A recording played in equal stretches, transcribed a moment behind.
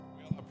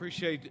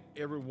Appreciate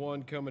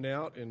everyone coming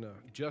out and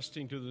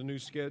adjusting to the new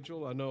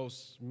schedule. I know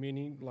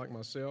many, like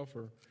myself,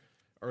 are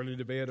early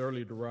to bed,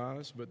 early to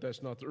rise, but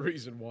that's not the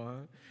reason why.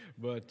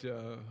 But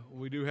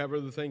we do have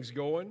other things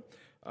going,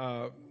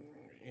 and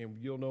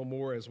you'll know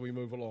more as we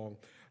move along.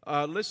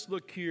 Let's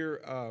look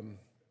here,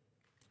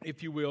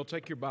 if you will,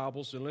 take your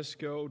Bibles and let's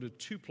go to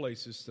two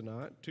places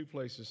tonight.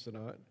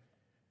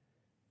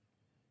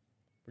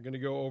 We're going to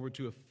go over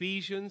to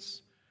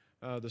Ephesians,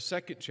 the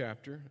second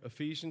chapter,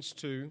 Ephesians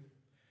 2.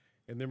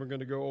 And then we're going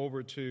to go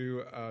over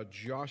to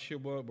Joshua.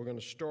 We're going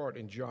to start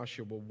in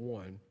Joshua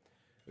 1.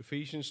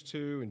 Ephesians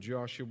 2 and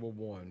Joshua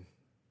 1.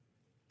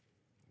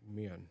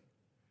 Amen.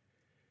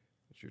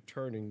 As you're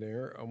turning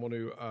there, I'm going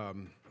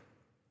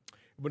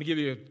to give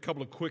you a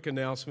couple of quick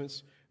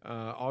announcements.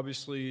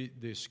 Obviously,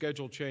 the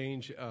schedule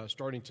change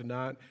starting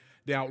tonight.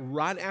 Now,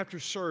 right after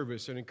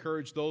service, and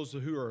encourage those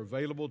who are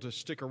available to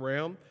stick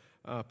around.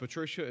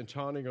 Patricia and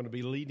Tony are going to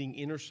be leading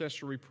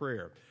intercessory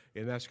prayer,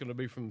 and that's going to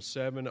be from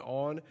 7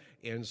 on.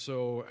 And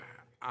so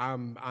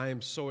I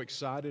am so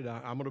excited.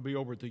 I'm going to be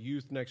over at the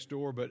youth next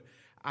door, but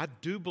I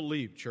do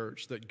believe,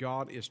 church, that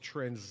God is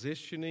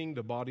transitioning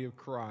the body of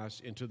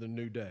Christ into the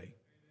new day.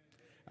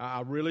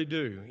 I really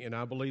do, and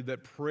I believe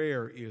that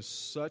prayer is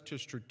such a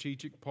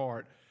strategic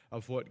part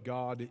of what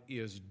God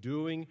is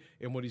doing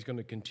and what He's going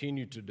to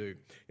continue to do.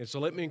 And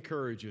so let me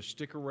encourage you,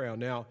 stick around.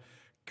 Now,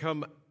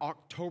 come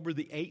October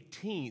the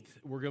 18th,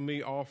 we're going to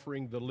be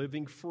offering the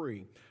Living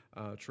Free.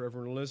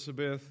 Trevor and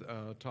Elizabeth,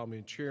 Tommy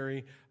and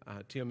Cherry,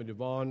 Tim and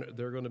Devon,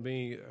 they're going to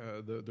be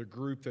the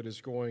group that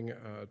is going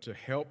to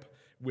help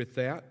with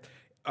that.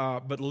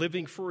 But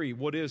Living Free,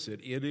 what is it?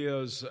 It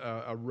is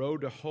a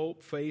road to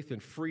hope, faith,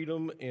 and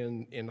freedom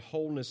and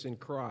wholeness in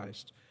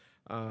Christ.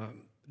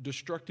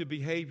 Destructive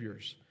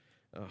behaviors,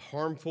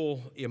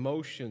 harmful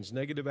emotions,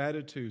 negative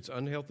attitudes,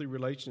 unhealthy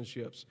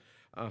relationships,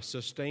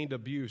 sustained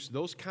abuse.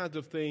 Those kinds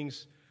of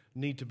things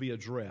need to be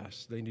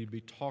addressed. They need to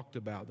be talked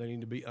about. They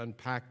need to be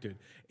unpacked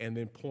and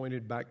then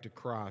pointed back to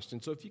Christ.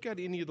 And so if you got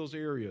any of those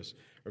areas,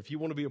 or if you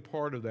want to be a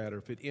part of that, or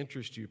if it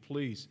interests you,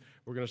 please,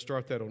 we're going to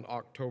start that on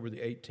October the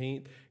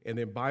 18th. And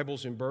then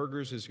Bibles and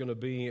Burgers is going to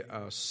be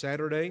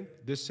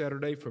this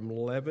Saturday from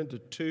 11 to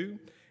 2.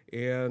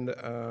 And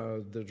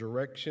the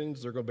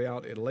directions, they're going to be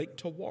out at Lake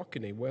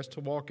Tawakoni, West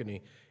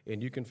Tawakoni,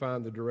 and you can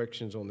find the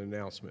directions on the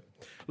announcement.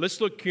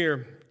 Let's look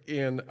here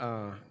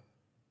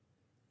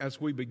as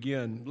we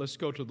begin, let's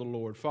go to the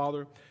Lord.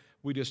 Father,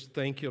 we just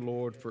thank you,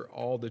 Lord, for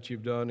all that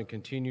you've done and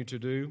continue to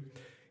do.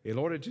 And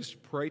Lord, I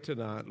just pray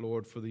tonight,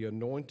 Lord, for the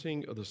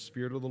anointing of the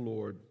Spirit of the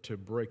Lord to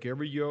break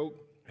every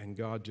yoke, and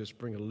God, just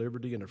bring a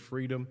liberty and a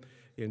freedom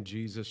in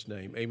Jesus'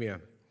 name. Amen.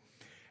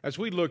 As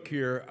we look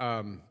here,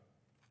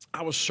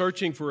 I was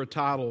searching for a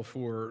title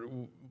for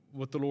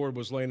what the Lord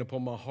was laying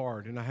upon my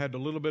heart, and I had a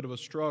little bit of a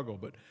struggle,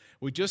 but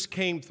we just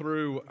came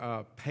through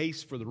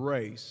Pace for the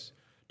Race,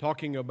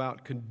 talking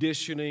about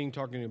conditioning,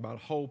 talking about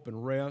hope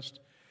and rest.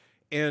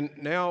 And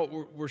now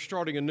we're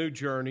starting a new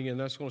journey, and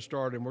that's going to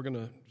start, and we're going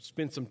to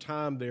spend some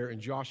time there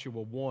in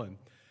Joshua 1.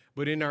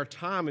 But in our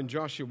time in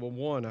Joshua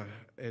 1,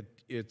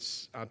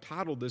 I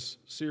titled this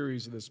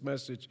series, this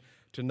message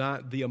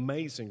tonight, The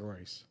Amazing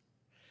Race.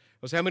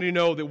 Because how many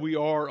know that we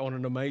are on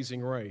an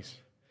amazing race?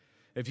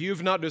 If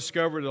you've not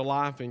discovered a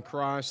life in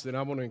Christ, then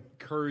I want to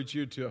encourage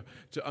you to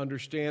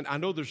understand. I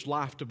know there's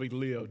life to be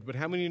lived, but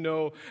how many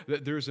know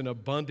that there's an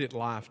abundant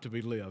life to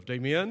be lived?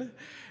 Amen?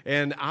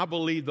 And I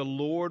believe the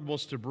Lord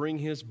wants to bring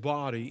His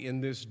body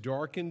in this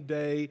darkened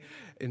day,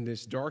 in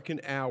this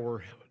darkened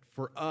hour,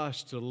 for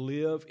us to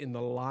live in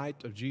the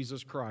light of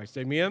Jesus Christ.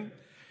 Amen?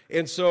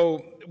 And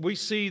so we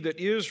see that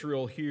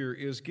Israel here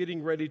is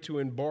getting ready to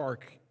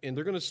embark, and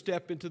they're going to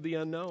step into the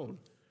unknown.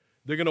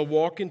 They're going to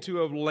walk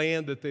into a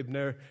land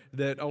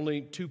that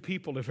only two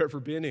people have ever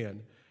been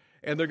in.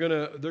 And they're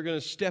going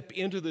to step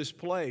into this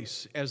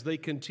place as they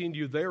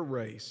continue their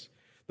race.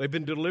 They've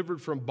been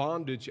delivered from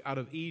bondage out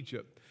of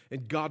Egypt.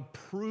 And God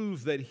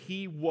proved that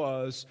He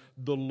was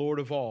the Lord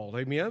of all.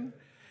 Amen?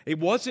 It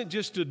wasn't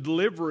just a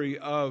delivery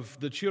of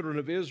the children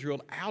of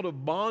Israel out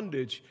of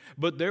bondage,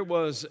 but there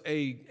was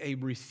a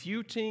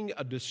refuting,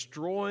 a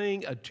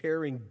destroying, a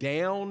tearing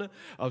down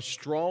of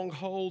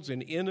strongholds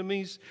and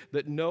enemies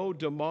that no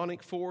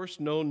demonic force,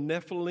 no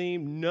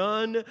Nephilim,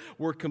 none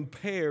were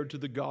compared to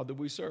the God that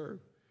we serve.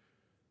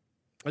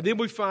 And then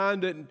we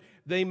find that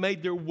they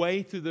made their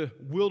way through the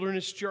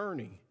wilderness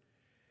journey.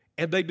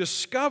 And they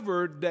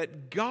discovered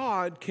that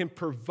God can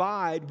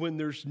provide when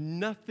there's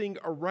nothing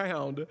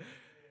around.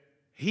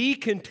 He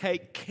can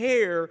take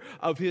care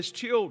of His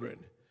children.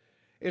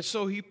 And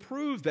so He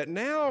proved that.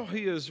 Now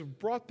He has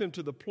brought them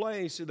to the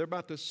place, and they're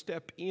about to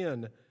step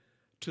in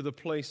to the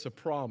place of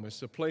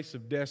promise, the place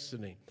of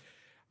destiny.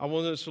 I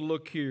want us to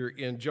look here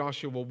in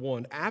Joshua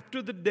 1.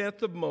 After the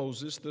death of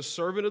Moses, the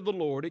servant of the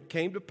Lord, it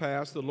came to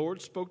pass, the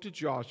Lord spoke to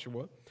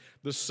Joshua,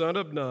 the son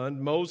of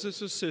Nun,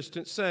 Moses'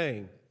 assistant,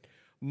 saying,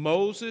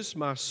 Moses,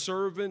 my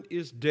servant,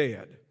 is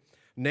dead.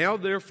 Now,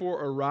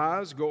 therefore,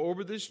 arise, go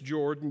over this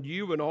Jordan,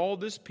 you and all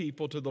this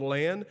people, to the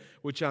land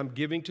which I'm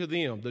giving to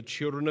them, the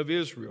children of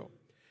Israel.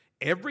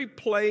 Every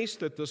place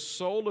that the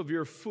sole of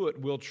your foot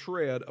will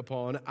tread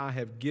upon, I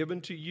have given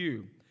to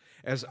you,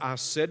 as I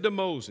said to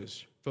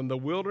Moses, from the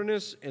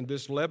wilderness and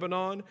this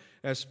Lebanon,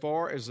 as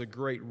far as the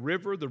great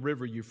river, the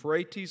river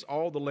Euphrates,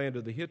 all the land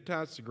of the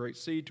Hittites, the great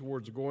sea,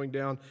 towards the going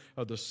down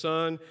of the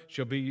sun,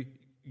 shall be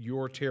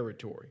your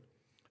territory.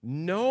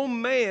 No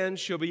man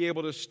shall be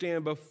able to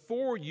stand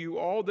before you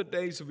all the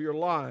days of your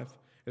life.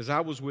 As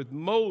I was with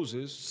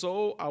Moses,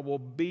 so I will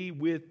be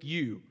with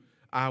you.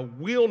 I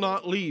will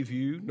not leave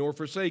you nor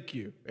forsake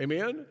you.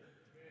 Amen?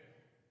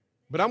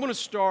 But I'm going to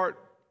start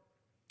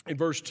in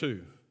verse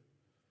 2.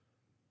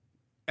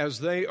 As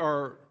they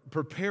are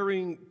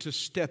preparing to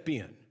step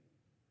in,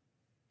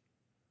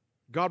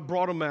 God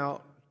brought them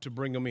out to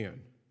bring them in.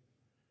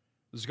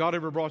 Has God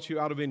ever brought you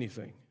out of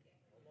anything?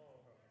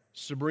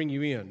 It's to bring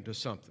you in to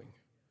something.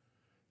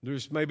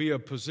 There's maybe a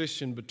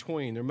position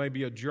between. There may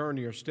be a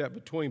journey or step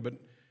between, but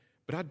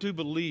I do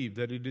believe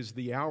that it is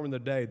the hour and the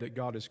day that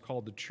God has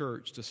called the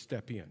church to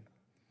step in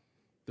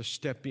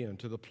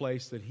to the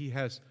place that He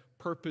has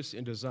purpose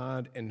and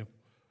designed and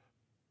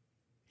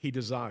He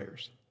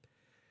desires.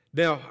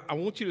 Now, I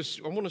want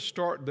to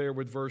start there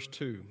with verse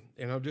 2,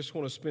 and I just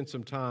want to spend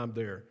some time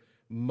there.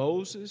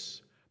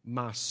 Moses,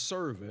 my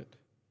servant,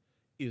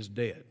 is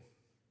dead.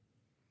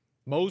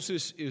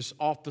 Moses is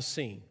off the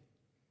scene.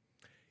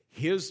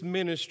 His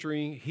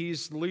ministry,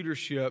 his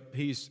leadership,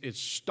 it's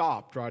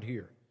stopped right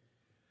here.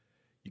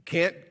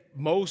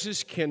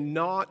 Moses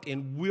cannot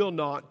and will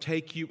not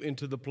take you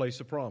into the place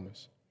of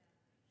promise.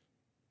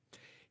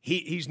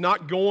 He's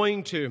not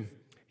going to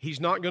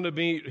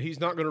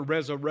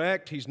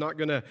resurrect. He's not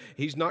going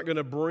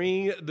to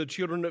bring the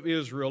children of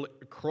Israel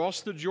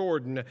across the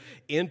Jordan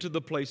into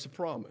the place of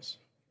promise.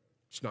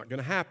 It's not going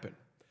to happen.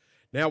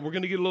 Now, we're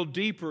going to get a little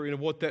deeper into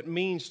what that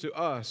means to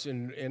us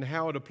and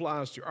how it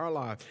applies to our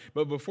life.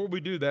 But before we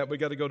do that, we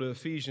got to go to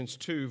Ephesians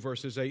 2,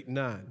 verses 8 and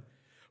 9.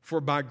 For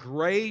by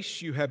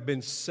grace you have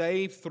been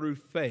saved through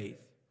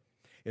faith,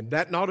 and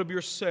that not of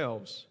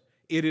yourselves.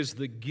 It is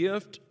the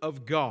gift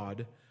of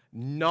God,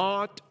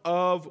 not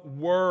of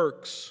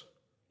works,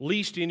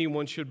 lest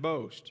anyone should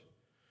boast.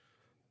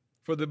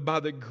 For by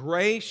the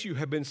grace you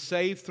have been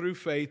saved through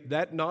faith,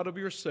 that not of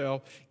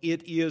yourself.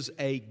 It is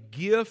a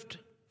gift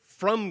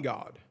from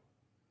God,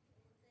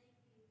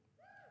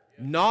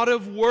 not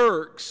of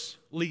works,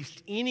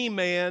 lest any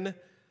man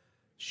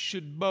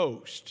should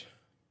boast.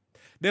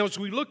 Now, as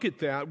we look at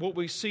that, what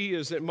we see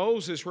is that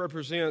Moses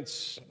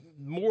represents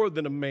more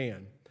than a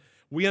man.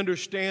 We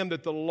understand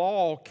that the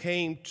law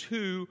came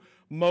to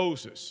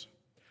Moses.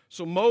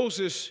 So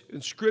Moses,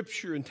 in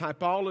Scripture and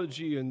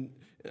typology and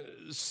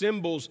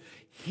symbols,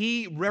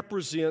 he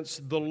represents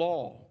the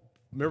law.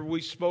 Remember,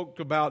 we spoke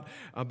about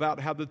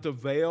how that the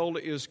veil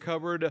is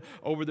covered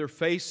over their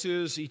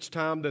faces each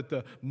time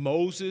that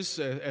Moses,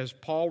 as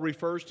Paul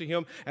refers to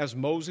him, as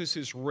Moses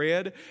is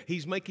read.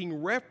 He's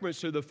making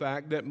reference to the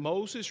fact that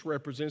Moses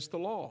represents the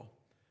law.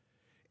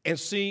 And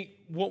see,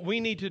 what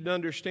we need to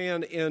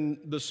understand in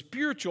the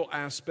spiritual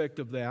aspect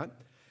of that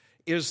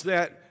is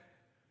that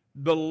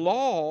the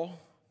law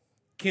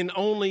can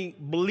only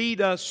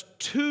lead us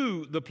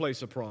to the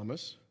place of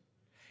promise.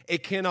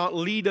 It cannot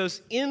lead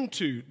us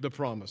into the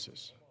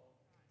promises.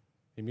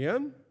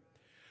 Amen?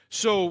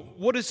 So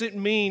what does it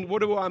mean?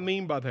 What do I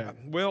mean by that?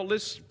 Well,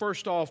 let's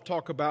first off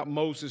talk about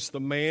Moses, the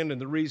man, and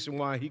the reason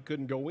why he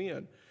couldn't go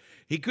in.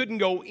 He couldn't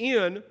go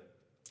in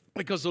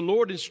because the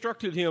Lord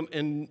instructed him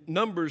in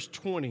Numbers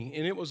 20,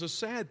 and it was a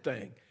sad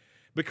thing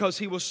because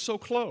he was so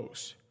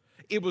close.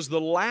 It was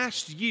the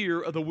last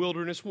year of the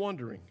wilderness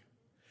wandering.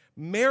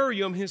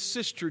 Miriam, his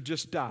sister,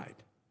 just died.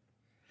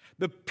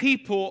 The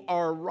people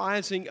are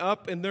rising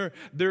up and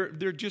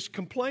they're just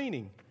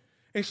complaining.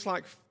 It's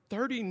like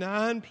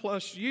 39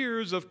 plus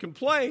years of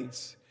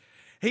complaints.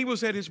 He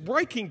was at his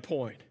breaking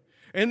point,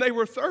 and they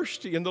were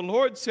thirsty. And the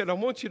Lord said, I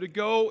want you to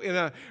go,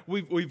 and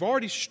we've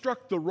already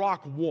struck the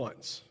rock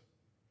once.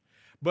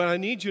 But I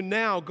need you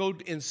now go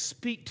and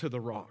speak to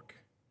the rock,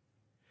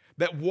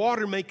 that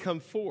water may come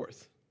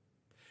forth.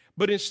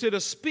 But instead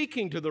of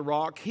speaking to the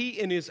rock, he,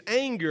 in his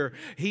anger,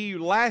 he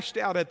lashed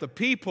out at the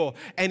people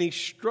and he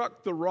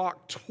struck the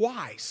rock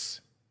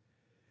twice.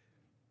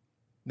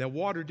 Now,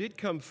 water did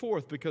come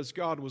forth because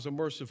God was a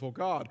merciful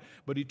God,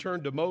 but he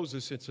turned to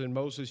Moses and said,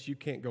 Moses, you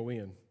can't go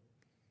in.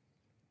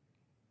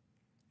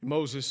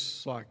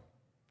 Moses like,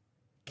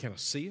 can I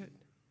see it?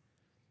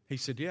 He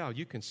said, yeah,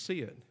 you can see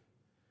it,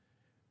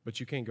 but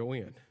you can't go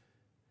in.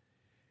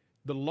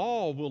 The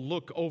law will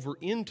look over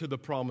into the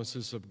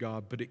promises of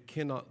God, but it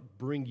cannot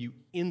bring you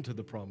into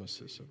the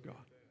promises of God.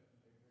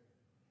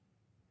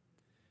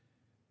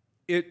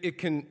 It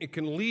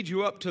can lead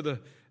you up to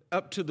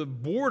the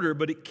border,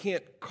 but it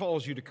can't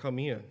cause you to come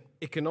in.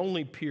 It can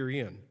only peer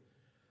in.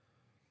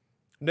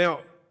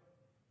 Now,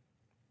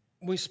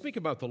 when we speak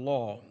about the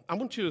law, I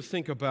want you to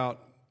think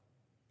about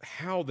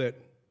how that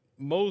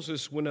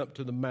Moses went up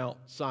to the Mount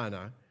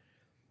Sinai,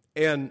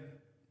 and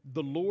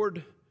the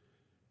Lord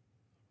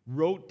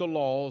wrote the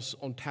laws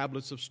on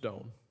tablets of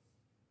stone,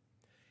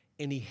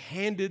 and he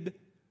handed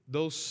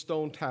those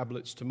stone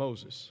tablets to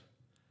Moses.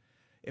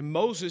 And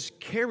Moses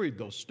carried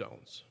those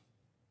stones.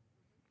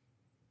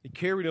 He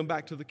carried them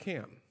back to the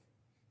camp.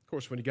 Of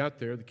course, when he got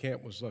there, the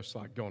camp was just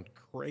like going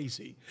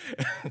crazy.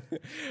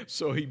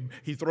 So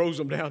he throws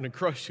them down and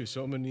crushes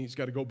them, and he's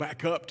got to go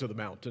back up to the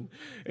mountain.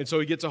 And so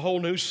he gets a whole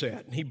new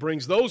set, and he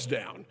brings those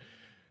down.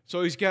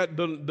 So he's got,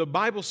 the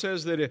Bible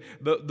says that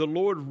the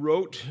Lord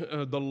wrote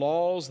the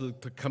laws, the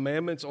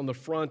commandments on the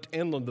front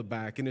and on the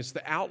back, and it's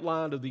the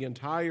outline of the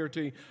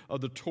entirety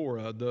of the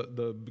Torah,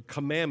 the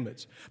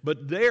commandments.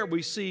 But there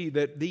we see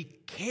that he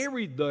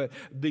carried the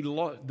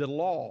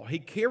law. He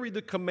carried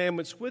the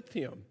commandments with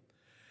him.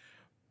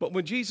 But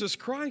when Jesus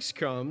Christ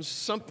comes,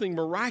 something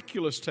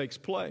miraculous takes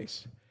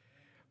place.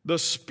 The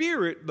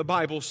Spirit, the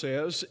Bible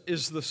says,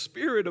 is the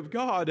Spirit of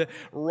God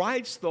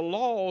writes the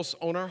laws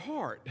on our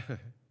heart.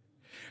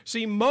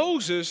 See,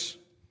 Moses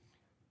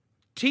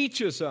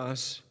teaches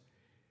us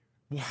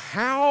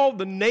how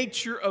the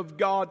nature of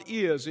God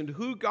is and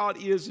who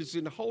God is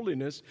in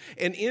holiness,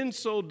 and in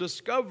so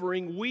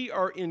discovering we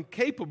are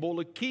incapable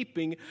of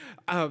keeping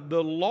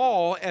the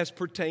law as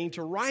pertained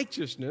to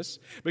righteousness,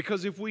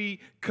 because if we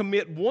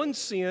commit one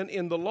sin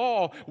in the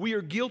law, we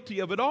are guilty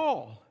of it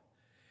all.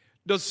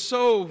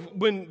 So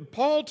when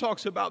Paul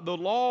talks about the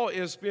law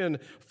has been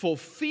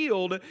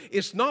fulfilled,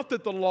 it's not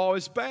that the law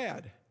is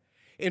bad.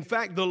 In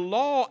fact, the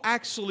law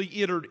actually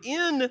entered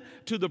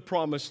into the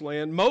promised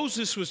land.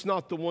 Moses was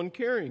not the one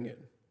carrying it.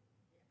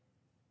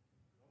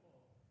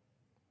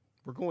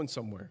 We're going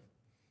somewhere.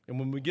 And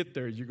when we get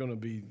there, you're going to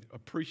be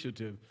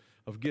appreciative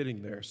of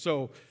getting there.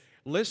 So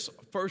let's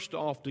first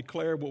off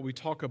declare what we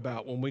talk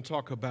about when we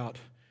talk about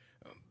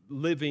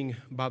living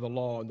by the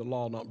law and the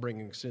law not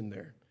bringing us in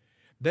there.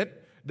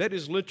 That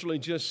is literally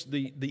just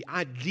the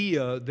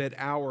idea that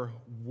our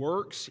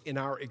works and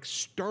our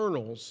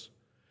external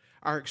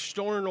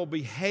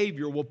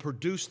behavior will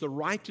produce the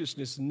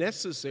righteousness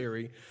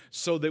necessary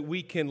so that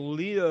we can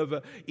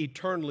live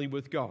eternally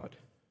with God.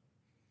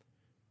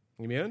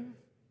 Amen?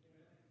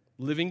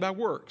 Living by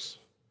works.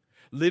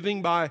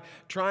 Living by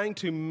trying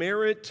to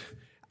merit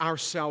our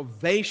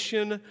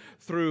salvation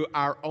through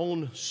our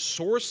own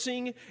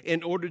sourcing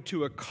in order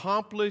to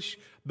accomplish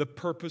the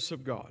purpose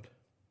of God.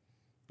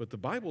 But the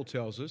Bible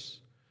tells us,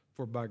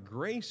 for by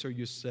grace are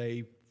you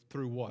saved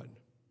through what?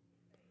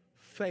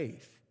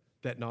 Faith.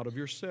 That not of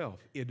yourself.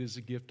 It is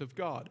a gift of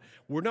God.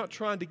 We're not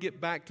trying to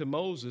get back to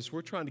Moses.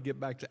 We're trying to get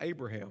back to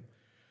Abraham.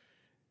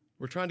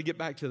 We're trying to get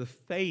back to the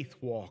faith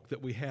walk that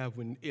we have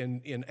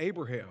in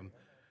Abraham.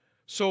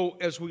 So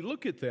as we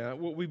look at that,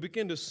 what we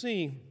begin to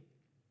see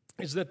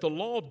is that the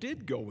law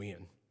did go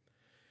in.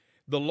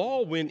 The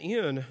law went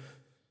in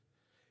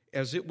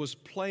as it was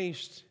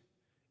placed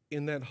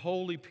in that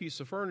holy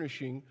piece of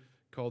furnishing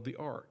called the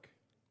ark.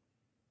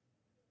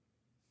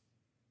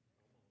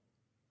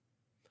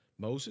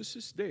 Moses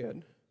is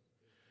dead,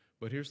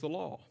 but here's the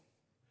law.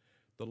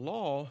 The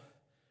law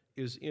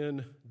is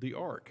in the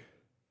ark.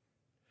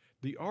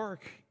 The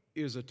ark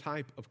is a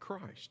type of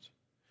Christ.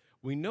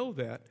 We know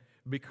that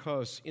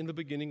because in the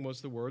beginning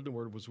was the Word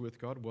was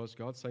with God, was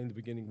God, saying in the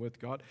beginning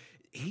with God.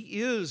 He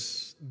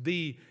is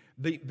the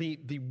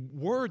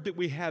word that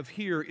we have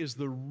here is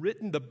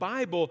the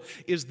Bible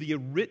is the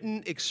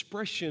written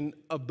expression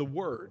of the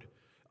Word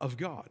of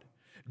God.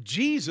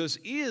 Jesus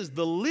is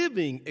the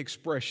living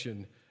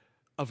expression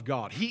of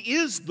God. He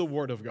is the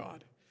Word of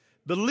God.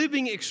 The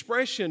living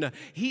expression,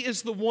 He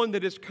is the one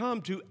that has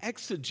come to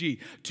exegete,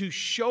 to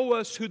show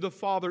us who the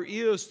Father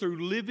is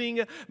through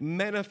living,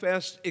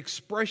 manifest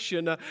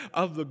expression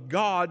of the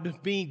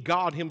God being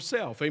God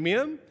Himself.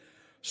 Amen?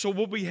 So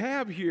what we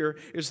have here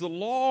is the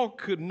law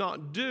could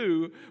not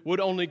do what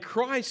only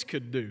Christ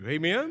could do.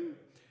 Amen?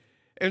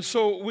 And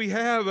so we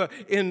have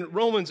in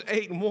Romans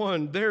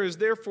 8:1, there is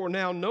therefore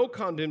now no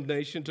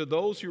condemnation to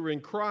those who are in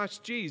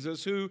Christ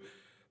Jesus, who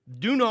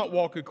do not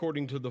walk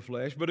according to the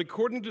flesh, but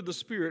according to the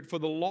Spirit. For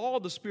the law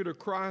of the Spirit of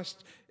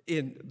Christ,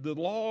 in the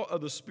law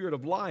of the Spirit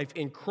of life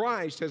in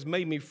Christ has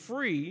made me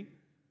free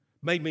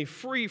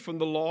from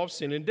the law of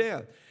sin and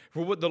death.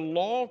 For what the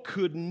law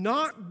could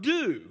not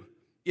do,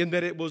 in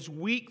that it was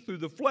weak through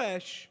the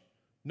flesh,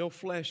 no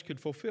flesh could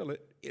fulfill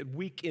it. It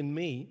weak in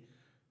me.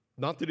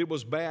 Not that it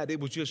was bad, it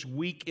was just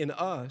weak in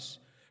us.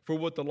 For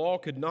what the law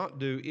could not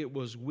do, it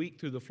was weak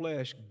through the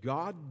flesh.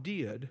 God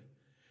did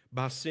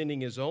by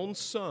sending His own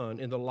Son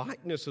in the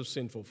likeness of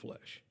sinful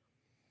flesh.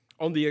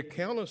 On the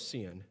account of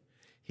sin,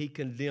 He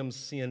condemned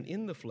sin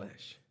in the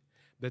flesh,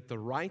 that the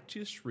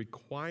righteous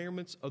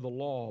requirements of the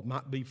law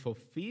might be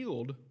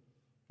fulfilled.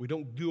 We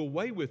don't do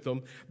away with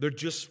them. They're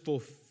just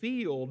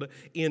fulfilled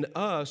in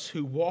us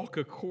who walk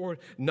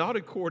not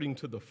according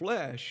to the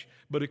flesh,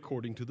 but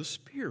according to the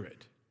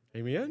Spirit.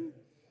 Amen?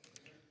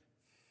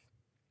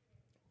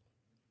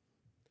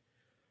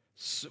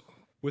 So,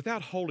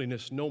 without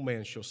holiness, no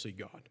man shall see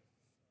God.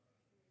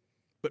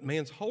 But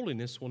man's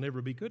holiness will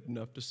never be good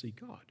enough to see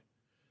God.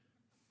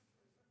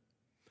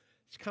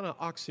 It's kind of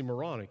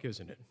oxymoronic,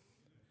 isn't it?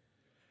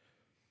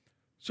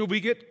 So we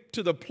get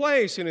to the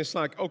place and it's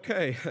like,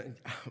 okay,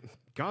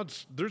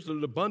 there's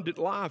an abundant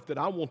life that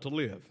I want to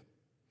live.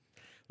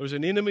 There's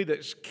an enemy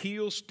that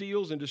kills,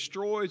 steals, and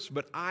destroys,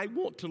 but I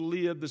want to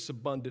live this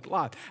abundant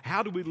life.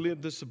 How do we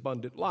live this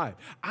abundant life?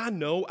 I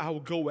know I will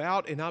go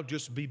out and I'll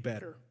just be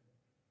better.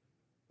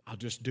 I'll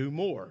just do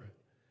more.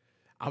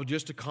 I'll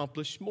just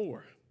accomplish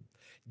more.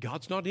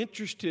 God's not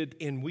interested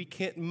in we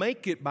can't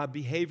make it by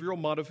behavioral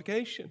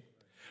modification.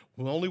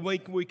 The only way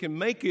we can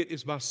make it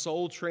is by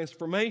soul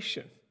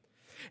transformation.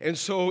 And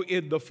so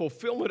in the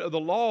fulfillment of the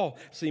law,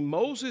 see,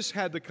 Moses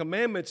had the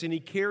commandments and he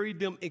carried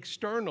them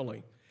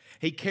externally.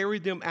 He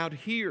carried them out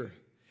here.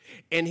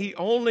 And he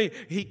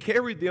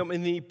carried them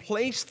and he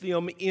placed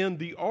them in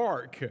the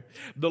ark.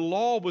 The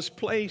law was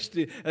placed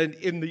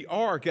in the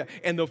ark.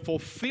 And the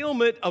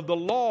fulfillment of the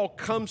law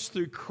comes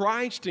through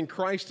Christ and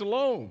Christ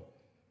alone.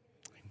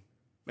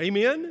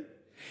 Amen?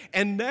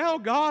 And now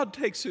God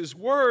takes His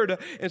Word,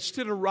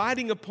 instead of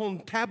writing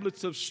upon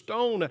tablets of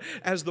stone,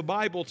 as the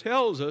Bible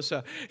tells us,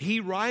 He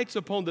writes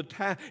upon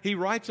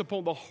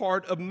the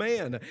heart of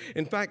man.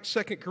 In fact,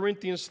 2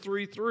 Corinthians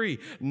 3:3,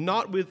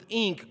 not with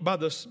ink,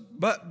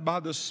 but by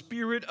the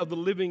Spirit of the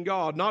living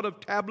God, not of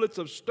tablets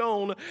of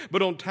stone,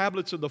 but on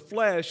tablets of the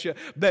flesh,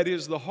 that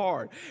is the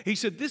heart. He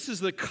said, this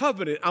is the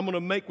covenant I'm going to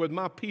make with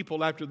my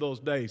people after those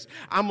days.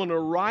 I'm going to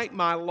write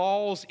my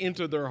laws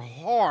into their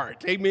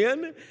heart.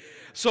 Amen?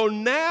 So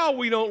now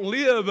we don't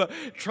live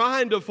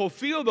trying to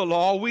fulfill the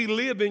law. We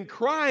live in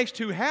Christ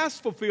who has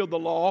fulfilled the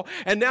law.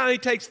 And now He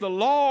takes the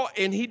law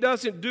and He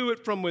doesn't do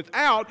it from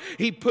without.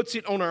 He puts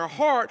it on our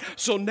heart.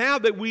 So now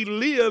that we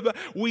live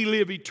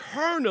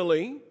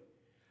eternally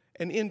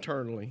and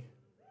internally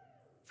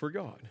for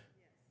God.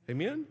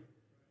 Amen?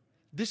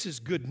 This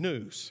is good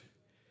news.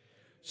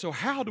 So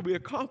how do we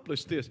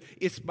accomplish this?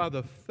 It's by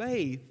the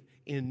faith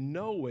in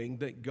knowing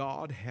that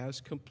God has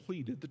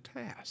completed the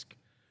task.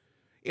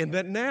 And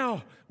that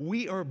now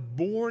we are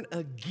born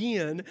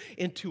again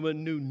into a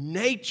new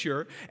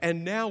nature,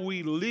 and now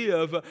we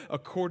live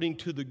according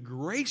to the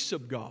grace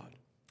of God.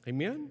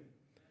 Amen?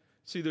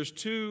 See, there's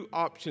two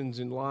options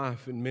in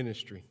life and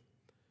ministry,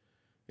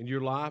 in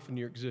your life and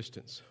your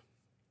existence.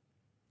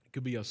 It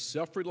could be a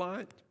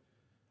self-reliant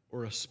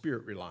or a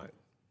spirit-reliant.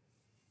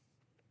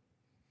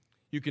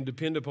 You can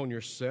depend upon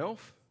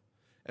yourself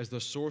as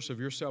the source of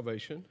your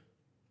salvation,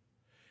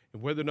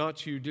 and whether or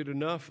not you did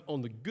enough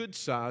on the good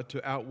side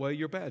to outweigh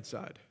your bad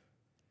side.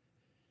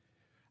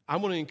 I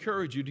want to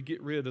encourage you to get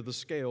rid of the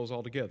scales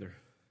altogether.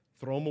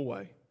 Throw them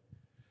away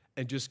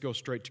and just go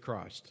straight to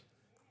Christ.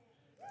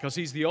 Because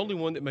He's the only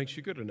one that makes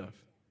you good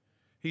enough.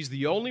 He's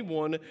the only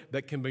one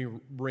that can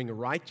bring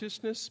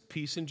righteousness,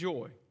 peace, and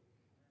joy.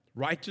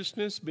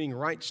 Righteousness being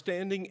right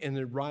standing and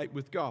then right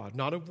with God,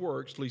 not of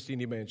works, lest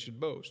any man should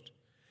boast.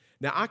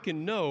 Now I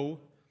can know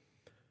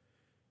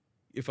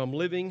if I'm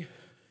living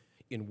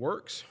in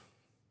works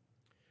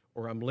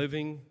or I'm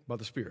living by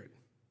the Spirit.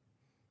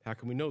 How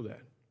can we know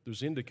that?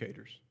 There's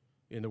indicators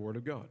in the Word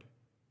of God.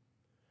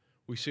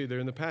 We see there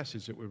in the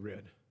passage that we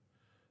read,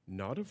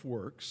 not of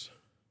works,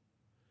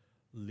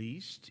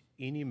 lest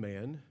any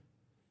man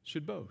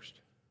should boast.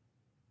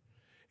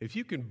 If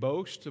you can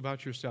boast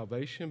about your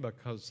salvation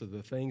because of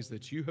the things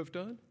that you have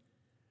done,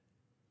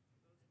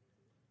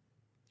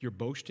 you're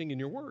boasting in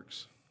your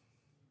works.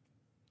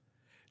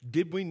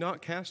 Did we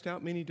not cast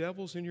out many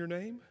devils in your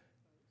name?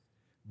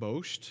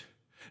 Boast.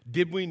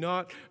 Did we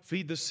not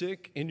feed the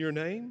sick in your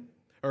name?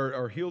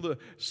 Or heal the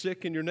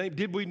sick in your name?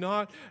 Did we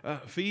not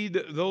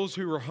feed those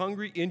who were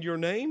hungry in your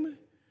name?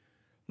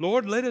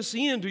 Lord, let us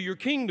into your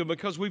kingdom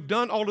because we've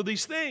done all of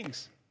these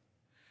things.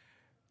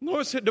 The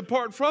Lord said,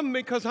 depart from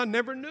me because I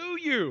never knew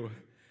you.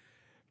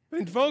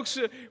 And folks,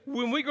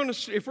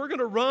 if we're going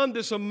to run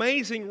this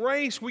amazing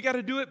race, we got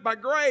to do it by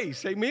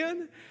grace.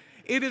 Amen?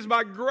 It is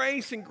by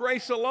grace and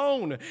grace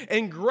alone.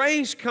 And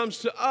grace comes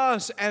to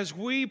us as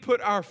we put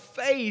our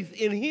faith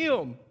in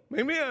Him.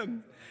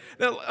 Amen.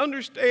 Now,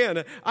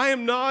 understand,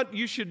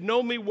 you should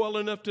know me well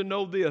enough to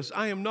know this.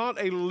 I am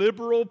not a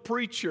liberal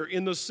preacher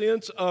in the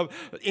sense of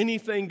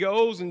anything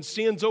goes and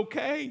sin's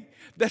okay.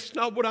 That's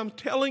not what I'm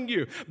telling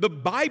you. The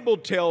Bible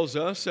tells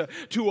us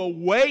to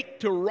awake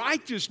to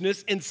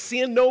righteousness and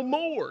sin no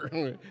more.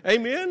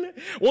 Amen?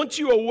 Once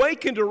you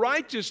awaken to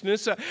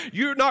righteousness,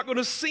 you're not going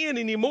to sin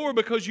anymore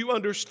because you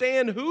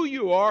understand who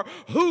you are,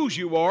 whose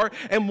you are,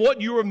 and what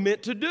you are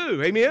meant to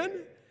do. Amen?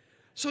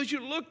 So as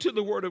you look to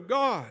the Word of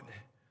God,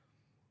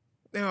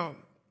 now,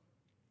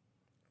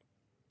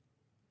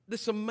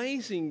 this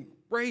amazing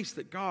race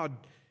that God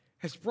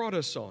has brought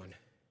us on,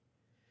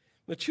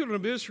 the children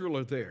of Israel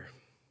are there,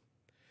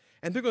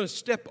 and they're going to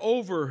step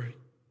over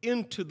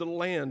into the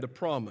land of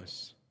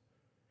promise.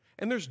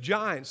 And there's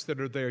giants that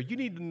are there. You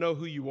need to know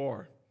who you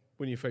are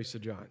when you face the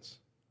giants.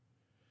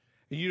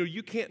 And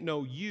you can't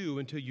know you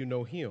until you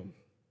know Him.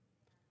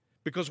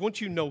 Because once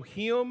you know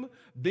Him,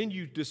 then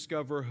you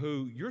discover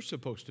who you're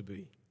supposed to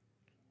be.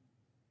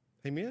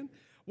 Amen?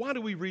 Why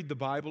do we read the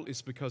Bible?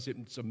 It's because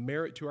it's a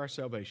merit to our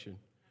salvation.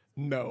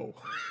 No.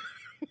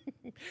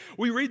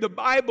 We read the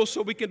Bible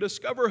so we can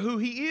discover who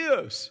He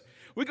is.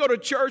 We go to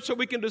church so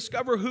we can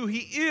discover who He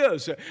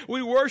is.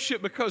 We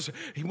worship because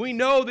we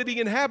know that He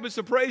inhabits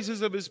the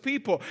praises of His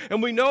people.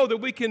 And we know that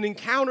we can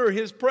encounter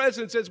His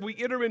presence as we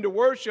enter into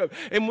worship.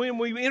 And when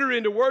we enter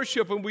into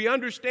worship and we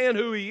understand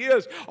who He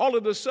is, all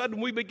of a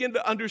sudden we begin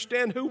to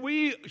understand who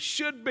we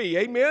should be.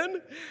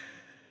 Amen?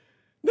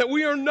 That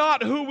we are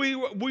not who we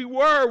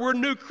were. We're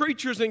new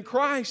creatures in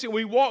Christ, and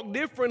we walk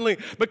differently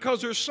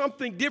because there's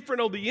something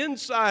different on the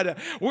inside.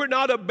 We're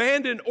not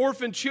abandoned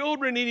orphan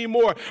children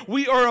anymore.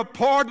 We are a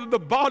part of the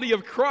body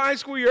of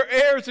Christ. We are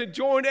heirs and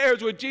joint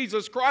heirs with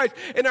Jesus Christ,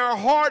 and our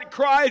heart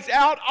cries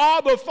out,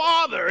 Abba,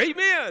 Father.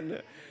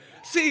 Amen.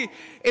 See,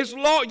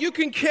 you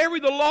can carry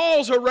the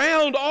laws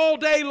around all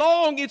day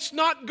long. It's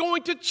not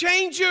going to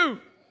change you.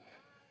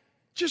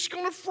 It's just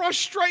going to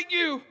frustrate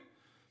you.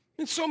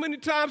 And so many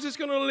times it's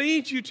going to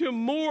lead you to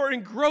more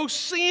and gross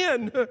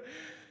sin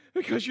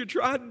because you're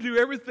trying to do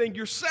everything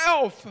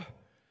yourself.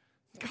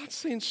 God's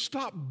saying,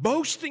 stop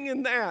boasting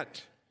in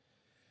that.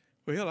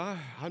 Well,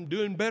 I'm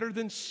doing better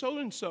than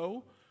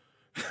so-and-so.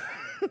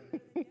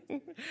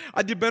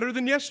 I did better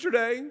than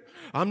yesterday.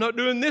 I'm not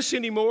doing this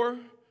anymore.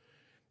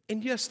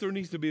 And yes, there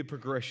needs to be a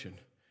progression.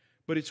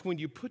 But it's when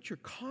you put your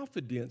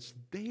confidence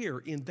there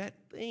in that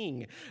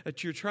thing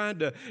that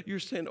you're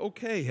saying,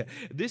 okay,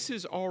 this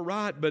is all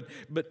right, but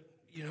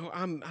you know,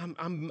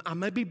 I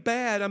may be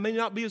bad. I may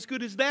not be as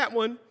good as that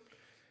one,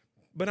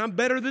 but I'm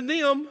better than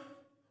them.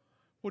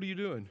 What are you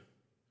doing?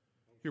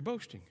 You're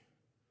boasting.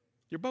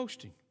 You're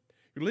boasting.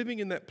 You're living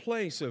in that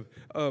place of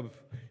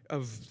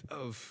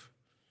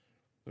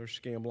they're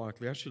scam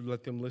likely. I should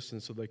let them listen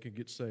so they could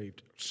get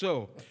saved.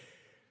 So,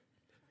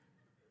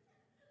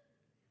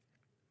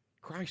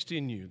 Christ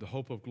in you, the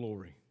hope of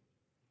glory.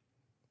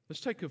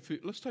 Let's take a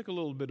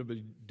little bit of a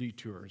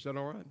detour. Is that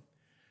all right?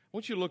 I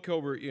want you to look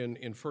over in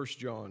 1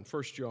 John.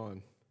 1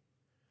 John.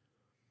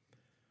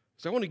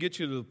 So I want to get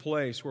you to the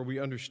place where we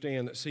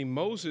understand that, see,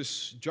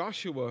 Moses,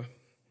 Yeshua,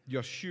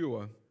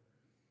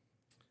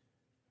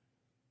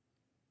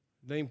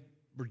 named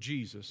for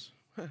Jesus.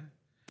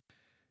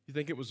 You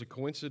think it was a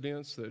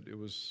coincidence that it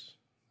was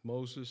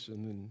Moses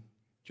and then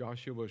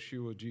Joshua,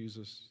 Yeshua,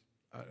 Jesus?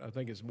 I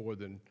think it's more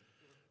than...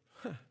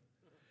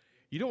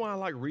 You know why I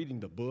like reading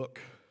the book?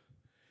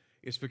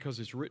 It's because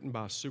it's written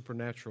by a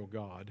supernatural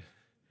God.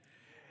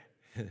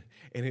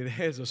 And it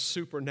is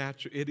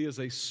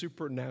a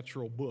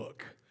supernatural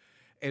book.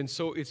 And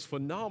so it's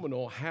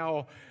phenomenal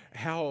how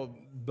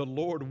the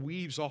Lord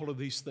weaves all of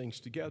these things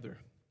together.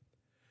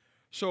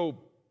 So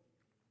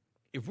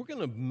if we're going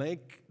to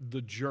make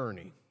the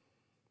journey,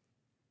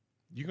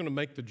 you're going to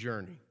make the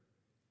journey.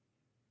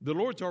 The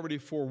Lord's already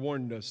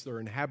forewarned us there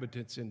are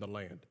inhabitants in the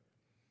land.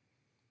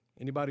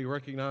 Anybody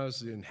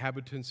recognize the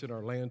inhabitants in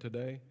our land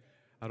today?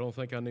 I don't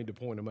think I need to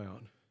point them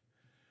out.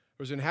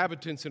 There's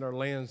inhabitants in our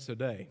lands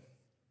today.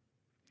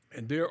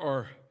 And there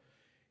are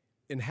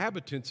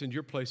inhabitants in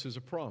your places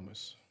of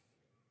promise.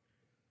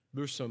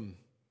 There's some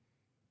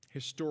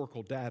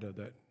historical data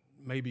that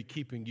may be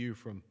keeping you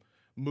from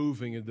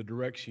moving in the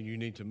direction you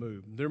need to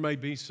move. There may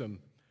be some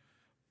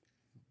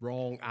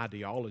wrong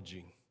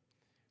ideology.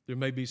 There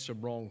may be some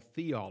wrong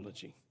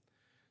theology.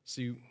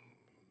 See,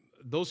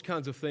 those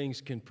kinds of things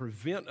can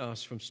prevent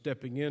us from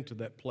stepping into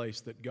that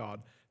place that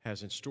God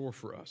has in store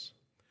for us.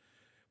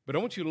 But I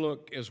want you to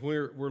look, as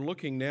we're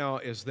looking now,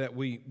 is that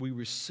we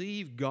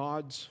receive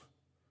God's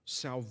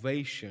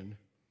salvation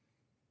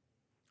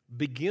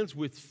begins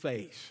with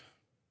faith.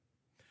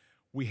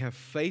 We have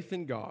faith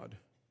in God.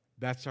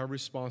 That's our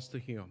response to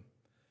Him.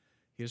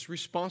 His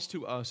response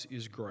to us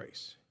is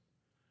grace.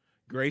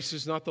 Grace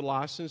is not the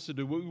license to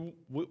do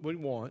what we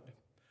want.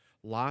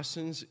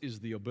 License is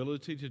the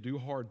ability to do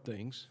hard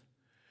things.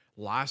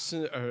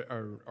 License,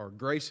 or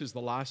grace is the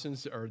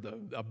license or the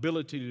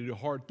ability to do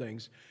hard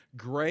things.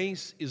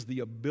 Grace is the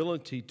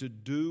ability to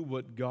do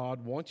what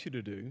God wants you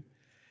to do.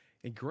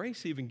 And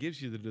grace even gives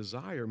you the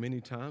desire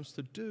many times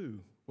to do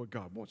what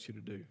God wants you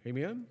to do.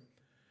 Amen?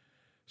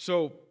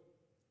 So,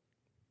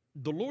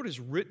 the Lord has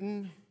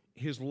written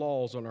His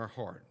laws on our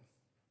heart.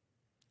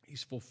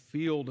 He's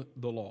fulfilled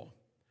the law.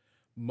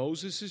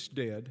 Moses is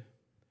dead.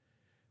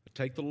 I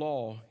take the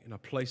law and I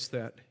place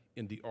that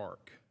in the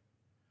ark.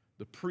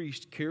 The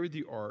priest carried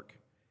the ark,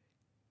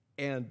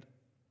 and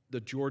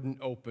the Jordan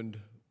opened.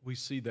 We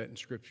see that in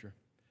Scripture.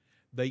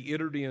 They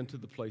entered into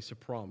the place of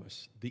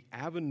promise. The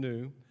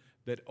avenue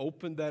that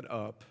opened that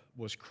up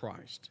was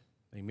Christ.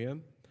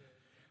 Amen?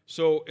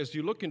 So as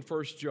you look in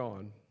 1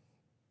 John,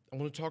 I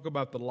want to talk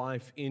about the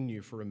life in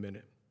you for a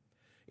minute.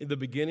 In the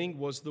beginning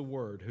was the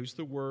Word. Who's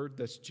the Word?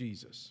 That's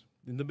Jesus.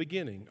 In the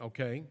beginning,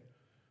 okay?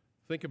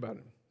 Think about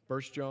it.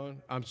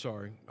 John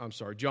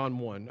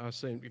 1. I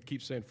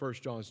keep saying 1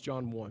 John. It's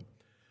John 1.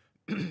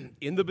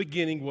 In the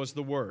beginning was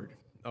the Word.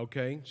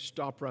 Okay?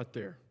 Stop right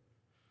there.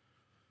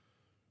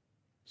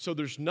 So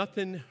there's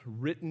nothing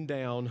written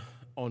down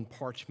on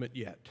parchment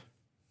yet.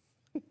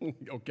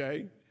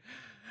 Okay?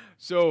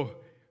 So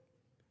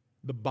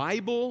the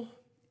Bible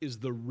is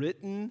the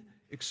written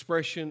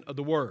expression of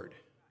the Word.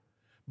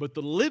 But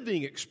the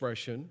living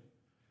expression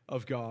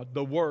of God,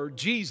 the Word,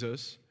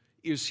 Jesus,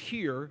 is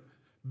here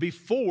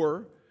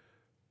Before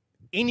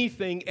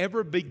anything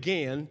ever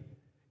began,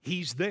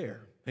 He's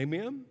there.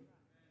 Amen?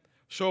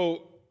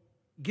 So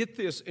get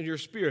this in your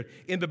spirit.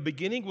 In the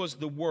beginning was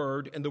the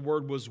Word, and the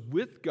Word was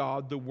with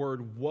God. The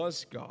Word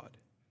was God.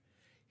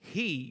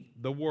 He,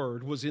 the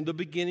Word, was in the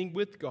beginning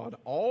with God.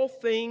 All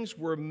things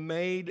were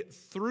made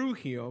through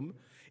Him,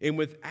 and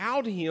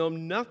without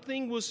Him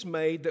nothing was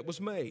made that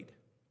was made.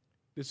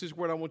 This is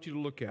what I want you to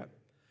look at.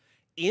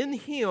 In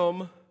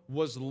Him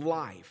was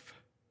life,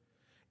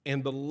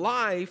 and the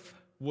life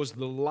was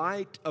the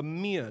light of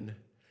men.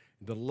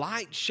 The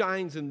light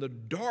shines in the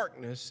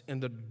darkness,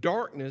 and the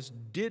darkness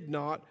did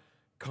not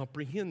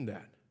comprehend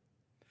that.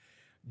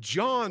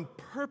 John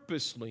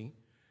purposely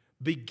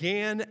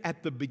began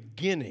at the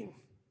beginning.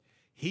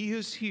 He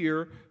is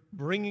here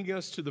bringing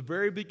us to the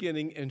very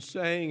beginning and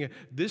saying,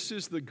 this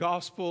is the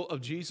gospel of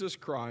Jesus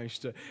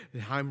Christ.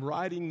 I'm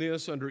writing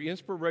this under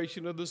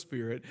inspiration of the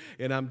Spirit,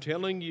 and I'm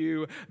telling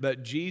you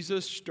that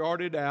Jesus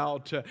started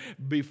out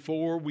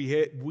before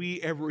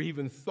we ever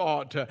even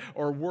thought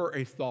or were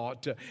a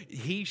thought.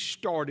 He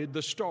started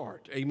the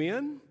start.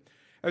 Amen?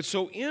 And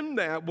so in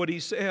that, what he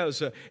says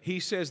that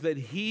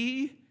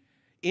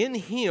in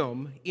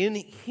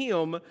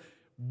him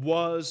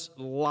was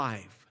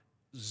life,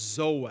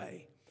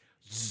 Zoe.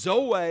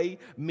 Zoe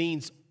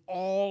means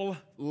all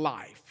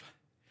life.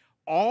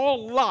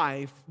 All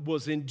life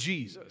was in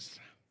Jesus.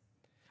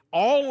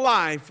 All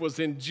life was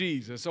in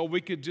Jesus. So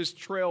we could just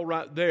trail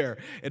right there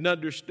and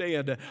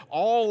understand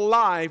all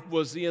life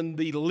was in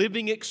the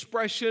living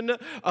expression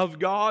of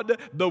God,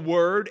 the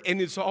Word, and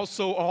it's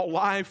also all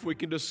life we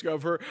can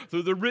discover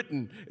through the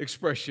written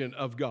expression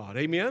of God.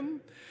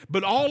 Amen?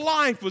 But all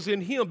life was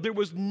in Him. There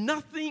was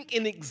nothing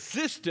in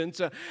existence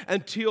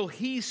until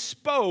He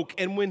spoke.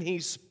 And when He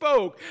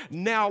spoke,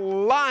 now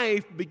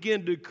life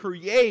began to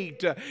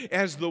create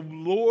as the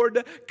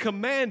Lord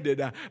commanded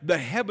the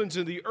heavens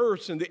and the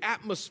earth and the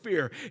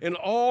atmosphere and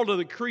all of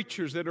the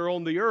creatures that are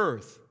on the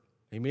earth.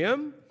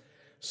 Amen?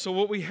 So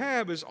what we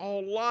have is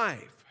all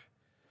life.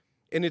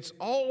 And it's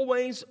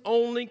always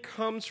only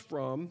comes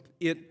from,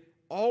 it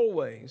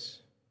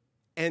always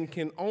and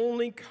can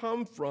only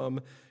come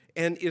from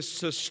and is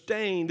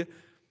sustained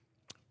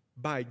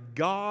by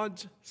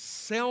God's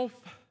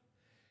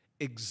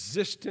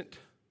self-existent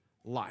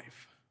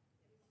life.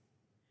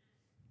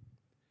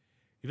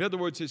 In other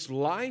words, it's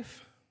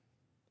life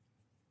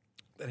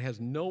that has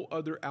no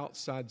other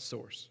outside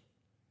source.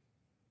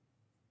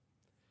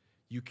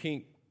 You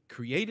can't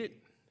create it,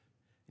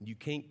 and you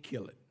can't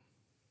kill it.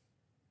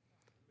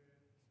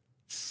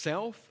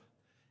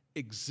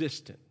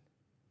 Self-existent.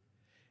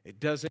 It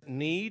doesn't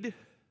need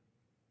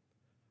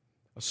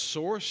a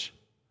source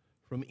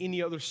from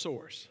any other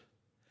source.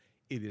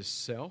 It is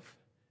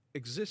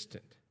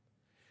self-existent.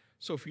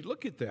 So if you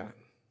look at that,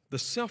 the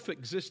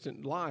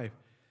self-existent life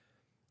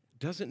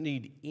doesn't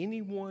need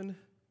anyone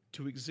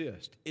to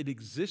exist. It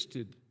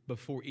existed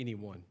before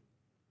anyone.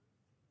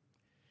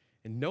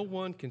 And no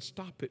one can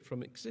stop it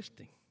from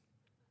existing.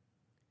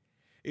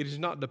 It is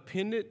not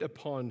dependent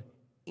upon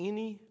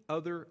any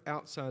other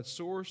outside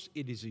source.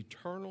 It is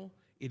eternal.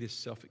 It is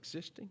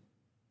self-existing.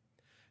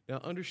 Now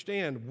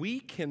understand, we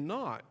can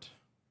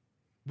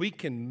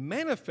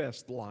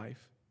manifest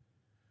life,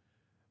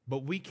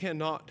 but we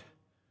cannot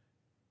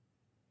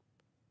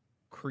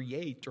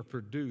create or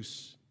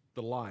produce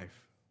the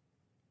life,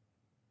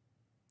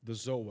 the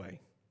Zoe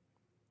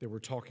that we're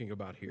talking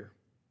about here.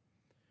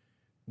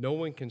 No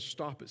one can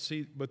stop it.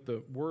 See, but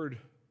the word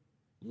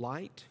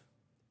light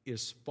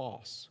is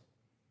phos.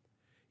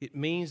 It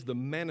means the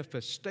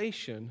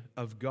manifestation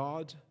of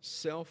God's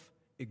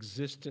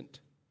self-existent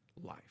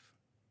life.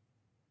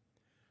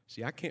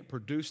 See, I can't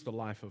produce the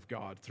life of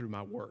God through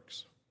my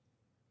works,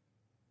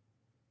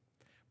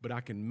 but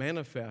I can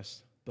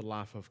manifest the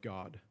life of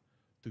God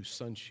through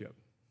sonship.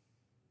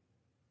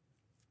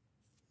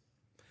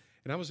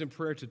 And I was in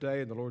prayer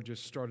today, and the Lord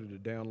just started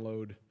to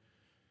download.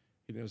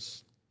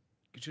 It's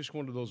just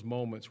one of those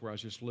moments where I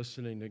was just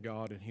listening to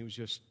God, and I was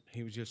just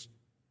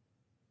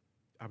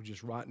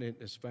writing it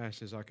as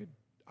fast as I could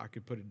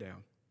put it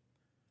down.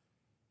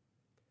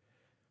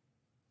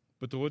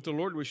 But what the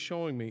Lord was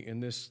showing me in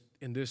this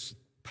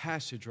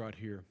passage right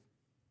here,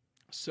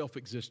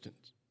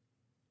 self-existence,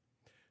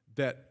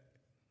 that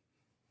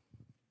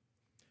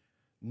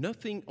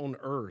nothing on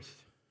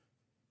earth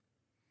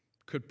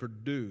could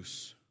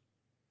produce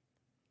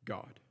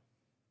God.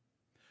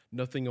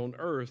 Nothing on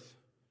earth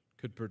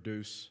could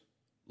produce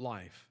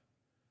life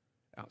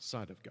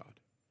outside of God.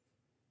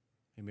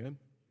 Amen?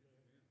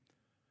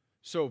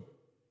 So,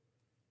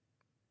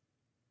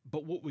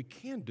 but what we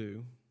can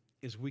do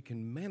is we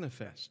can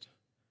manifest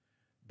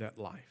that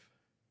life,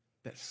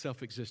 that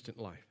self-existent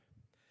life.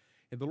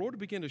 And the Lord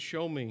began to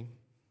show me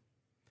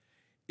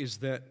is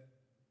that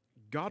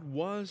God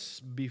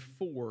was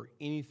before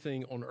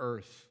anything on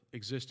earth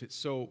existed.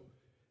 So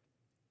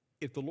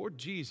if the Lord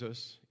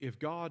Jesus, if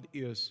God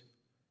is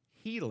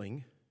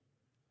healing,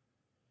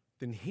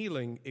 then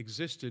healing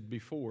existed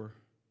before.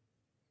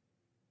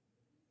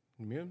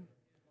 Amen?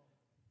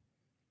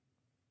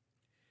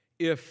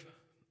 If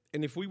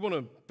And if we want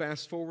to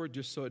fast forward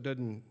just so it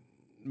doesn't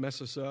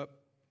mess us up,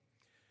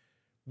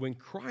 when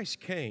Christ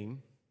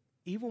came,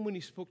 even when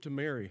he spoke to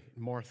Mary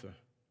and Martha,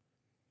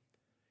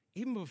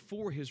 even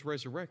before his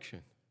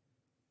resurrection,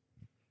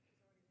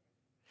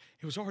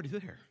 it was already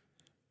there.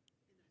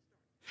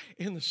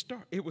 In the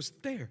start, it was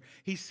there.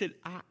 He said,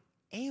 I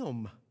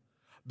am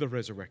the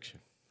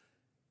resurrection.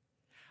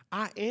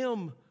 I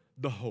am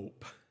the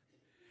hope.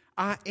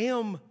 I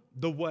am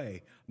the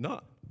way.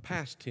 Not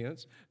past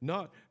tense,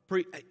 not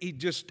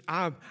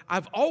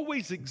I've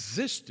always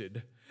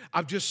existed.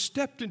 I've just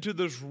stepped into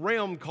this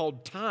realm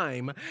called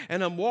time,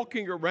 and I'm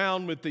walking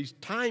around with these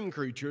time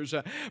creatures,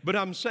 but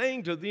I'm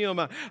saying to them,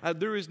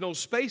 there is no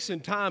space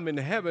and time in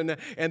heaven,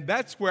 and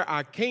that's where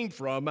I came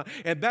from,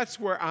 and that's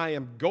where I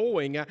am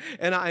going,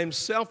 and I am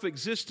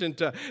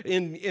self-existent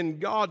in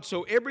God,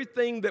 so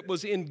everything that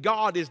was in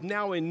God is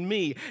now in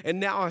me, and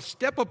now I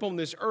step up on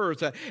this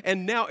earth,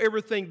 and now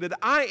everything that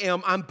I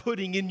am, I'm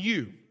putting in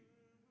you.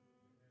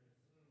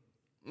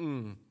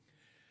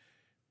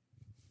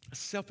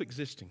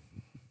 Self-existing.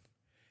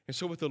 And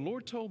so what the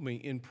Lord told me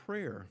in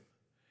prayer,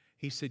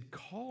 he said,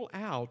 call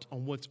out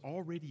on what's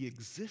already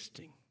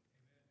existing.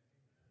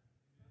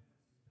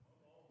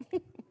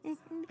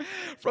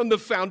 From the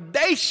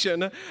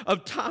foundation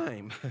of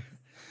time.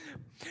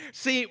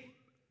 See,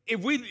 if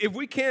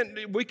we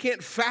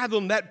can't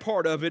fathom that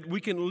part of it,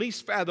 we can at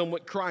least fathom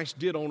what Christ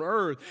did on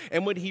earth.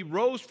 And when he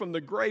rose from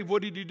the grave,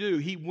 what did he do?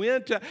 He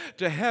went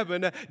to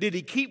heaven. Did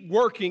he keep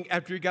working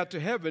after he got to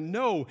heaven?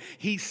 No,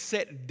 he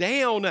sat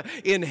down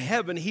in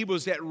heaven. He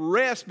was at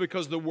rest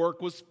because the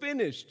work was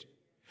finished.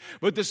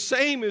 But the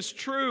same is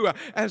true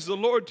as the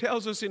Lord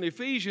tells us in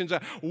Ephesians,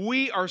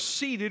 we are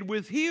seated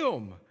with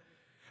him.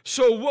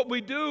 So what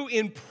we do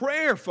in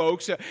prayer,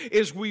 folks,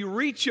 is we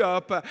reach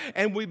up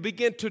and we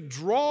begin to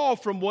draw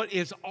from what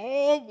is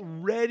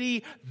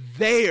already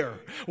there,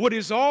 what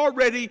is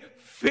already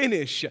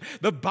finished.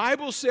 The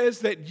Bible says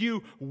that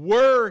you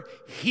were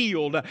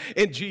healed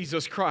in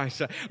Jesus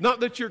Christ. Not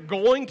that you're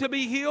going to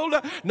be healed,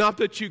 not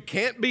that you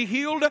can't be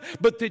healed,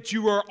 but that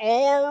you are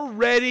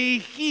already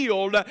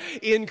healed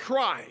in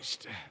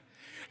Christ.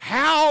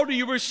 How do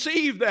you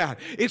receive that?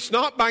 It's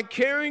not by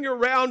carrying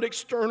around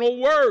external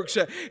works.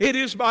 It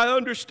is by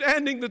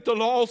understanding that the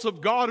laws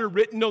of God are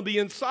written on the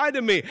inside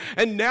of me.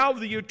 And now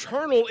the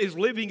eternal is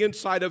living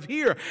inside of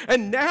here.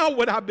 And now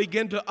what I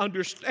begin to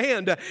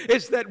understand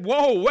is that,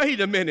 whoa, wait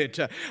a minute.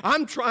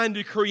 I'm trying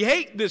to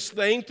create this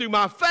thing through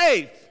my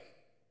faith.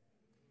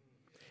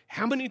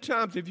 How many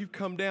times have you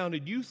come down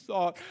and you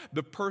thought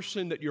the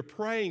person that you're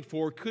praying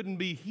for couldn't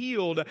be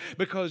healed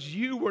because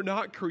you were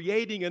not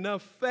creating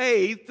enough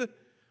faith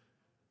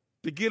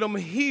to get them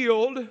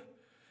healed?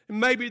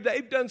 Maybe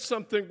they've done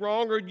something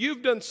wrong or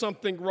you've done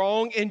something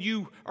wrong, and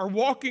you are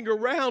walking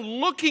around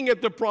looking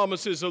at the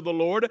promises of the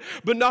Lord,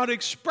 but not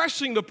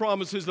expressing the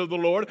promises of the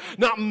Lord,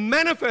 not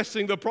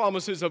manifesting the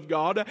promises of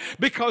God,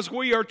 because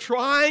we are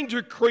trying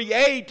to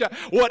create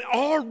what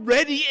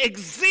already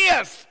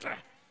exists.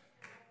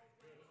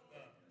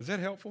 Is that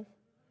helpful?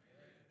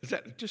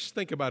 Just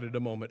think about it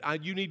a moment.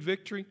 You need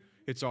victory?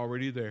 It's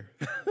already there.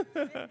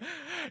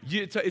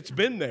 It's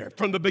been there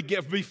from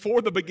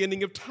before the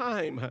beginning of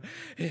time.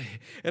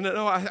 And I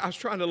know I was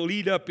trying to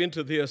lead up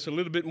into this a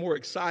little bit more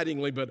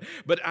excitingly, but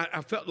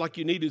I felt like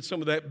you needed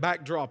some of that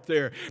backdrop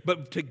there.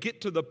 But to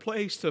get to the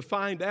place to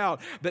find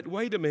out that,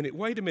 wait a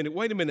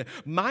minute,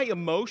 my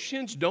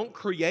emotions don't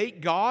create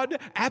God?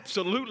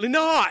 Absolutely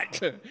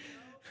not.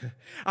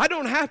 I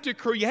don't have to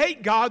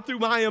create God through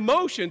my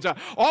emotions.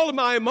 All of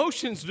my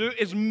emotions do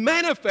is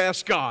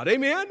manifest God.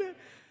 Amen?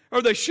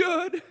 Or they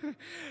should.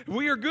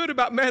 We are good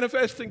about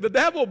manifesting the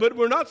devil, but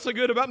we're not so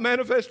good about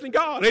manifesting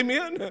God.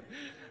 Amen?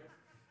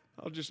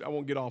 I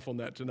won't get off on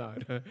that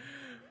tonight.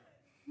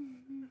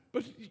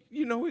 But,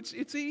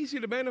 it's easy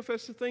to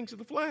manifest the things of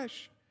the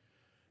flesh.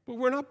 But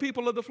we're not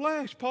people of the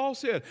flesh. Paul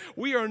said,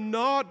 we are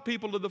not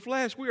people of the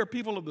flesh. We are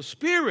people of the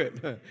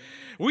Spirit.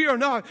 We are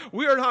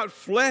not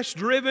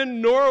flesh-driven,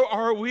 nor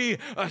are we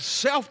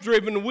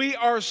self-driven. We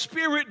are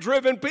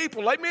Spirit-driven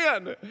people.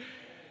 Amen?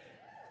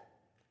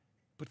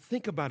 But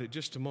think about it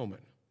just a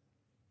moment.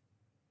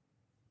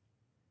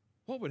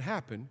 What would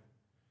happen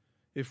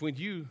if when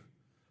you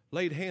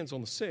laid hands on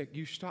the sick,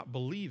 you stopped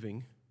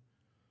believing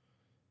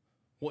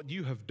what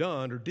you have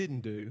done or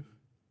didn't do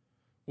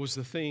was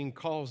the thing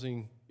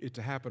causing it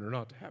to happen or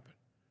not to happen?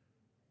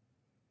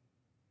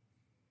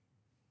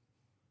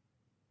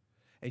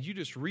 And you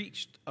just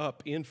reached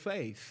up in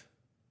faith.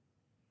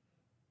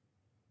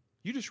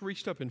 You just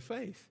reached up in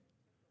faith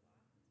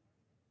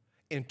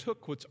and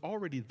took what's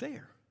already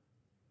there.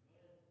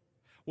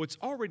 What's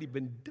already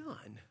been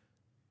done.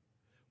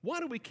 Why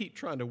do we keep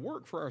trying to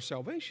work for our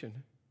salvation?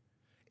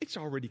 It's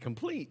already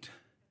complete.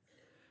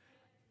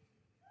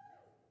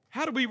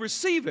 How do we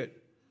receive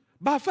it?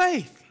 By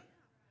faith.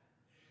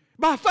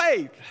 By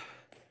faith.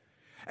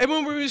 And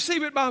when we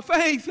receive it by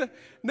faith,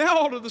 now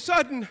all of a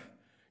sudden,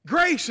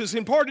 grace is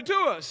imparted to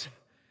us.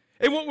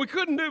 And what we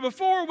couldn't do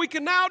before, we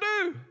can now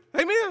do.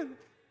 Amen.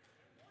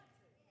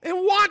 And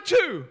want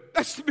to.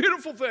 That's the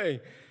beautiful thing.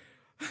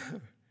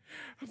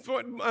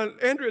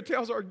 Andrea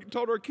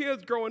told our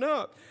kids growing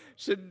up,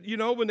 said, you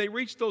know, when they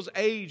reach those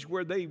age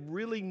where they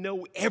really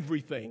know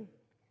everything,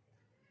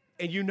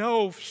 and you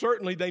know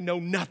certainly they know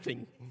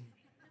nothing.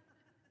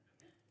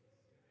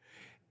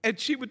 And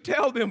she would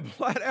tell them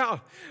flat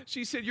out,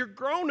 she said, you're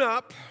grown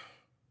up,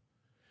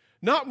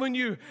 not when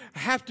you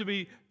have to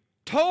be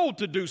told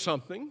to do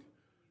something,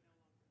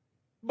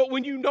 but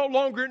when you no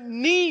longer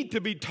need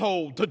to be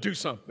told to do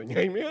something.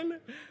 Amen?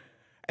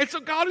 And so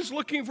God is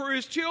looking for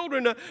His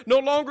children no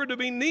longer to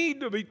need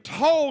to be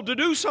told to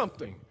do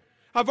something.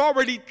 I've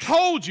already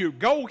told you,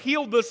 go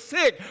heal the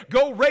sick,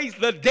 go raise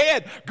the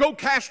dead, go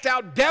cast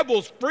out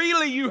devils.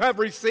 Freely you have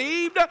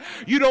received.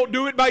 You don't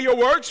do it by your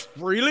works,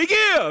 freely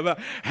give.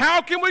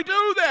 How can we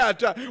do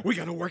that? We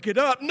got to work it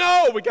up.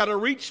 No, we got to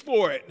reach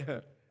for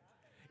it.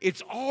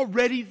 It's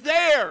already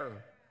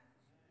there.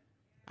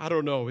 I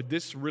don't know,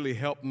 this really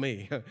helped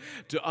me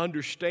to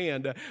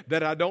understand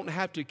that I don't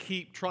have to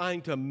keep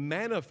trying to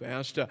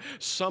manifest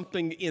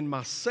something in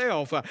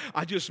myself.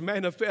 I just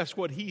manifest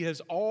what He has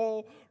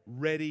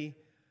already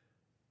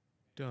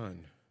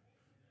done.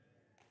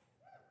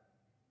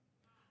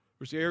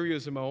 There's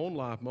areas in my own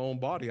life, my own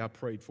body I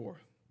prayed for.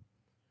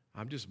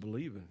 I'm just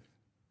believing.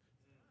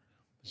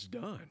 It's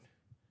done.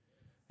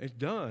 It's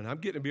done. I'm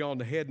getting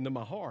beyond the head into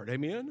my heart.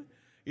 Amen?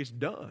 It's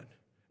done.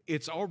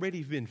 It's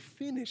already been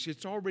finished.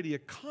 It's already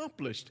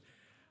accomplished.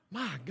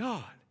 My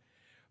God,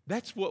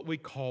 that's what we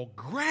call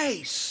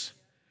grace.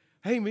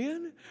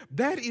 Amen?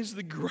 That is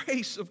the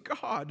grace of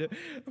God.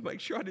 I'll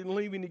make sure I didn't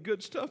leave any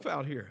good stuff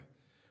out here.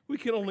 We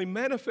can only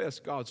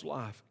manifest God's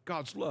life,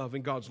 God's love,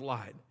 and God's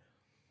light.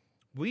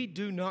 We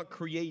do not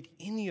create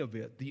any of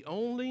it. We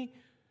only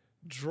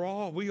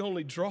draw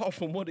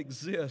from what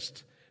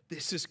exists.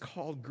 This is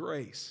called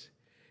grace.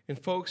 And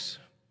folks,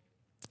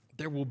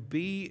 there will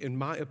be, in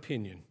my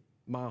opinion,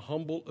 my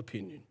humble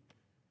opinion,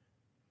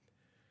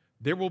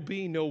 there will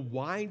be no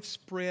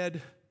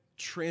widespread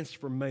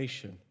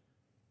transformation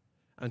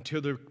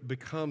until there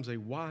becomes a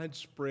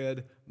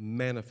widespread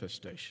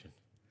manifestation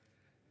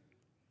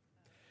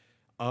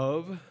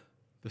of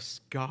the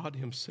God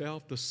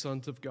Himself, the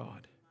sons of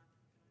God,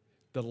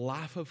 the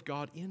life of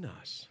God in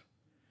us.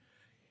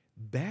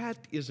 That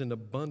is an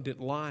abundant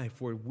life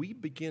where we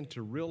begin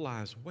to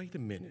realize, wait a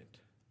minute,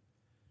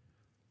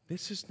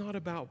 this is not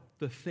about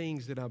the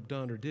things that I've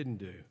done or didn't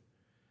do.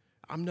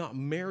 I'm not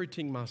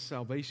meriting my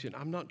salvation.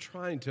 I'm not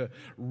trying to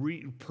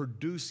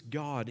reproduce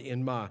God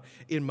in my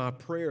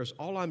prayers.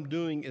 All I'm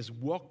doing is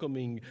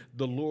welcoming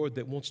the Lord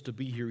that wants to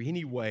be here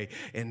anyway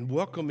and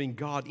welcoming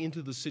God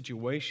into the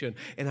situation.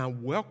 And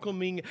I'm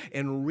welcoming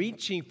and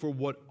reaching for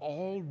what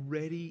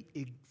already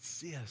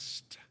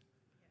exists.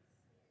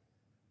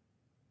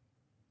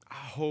 I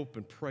hope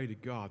and pray to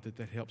God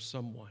that helps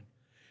someone.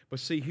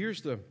 But see,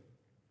 here's a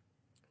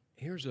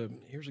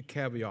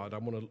caveat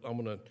I'm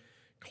gonna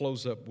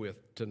close up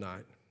with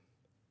tonight.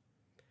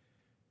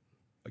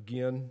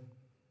 Again,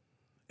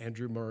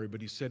 Andrew Murray, but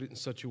he said it in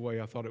such a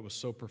way I thought it was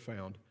so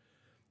profound.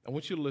 I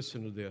want you to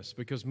listen to this,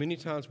 because many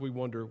times we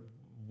wonder,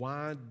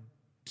 why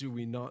do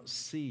we not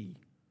see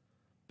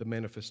the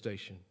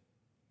manifestation?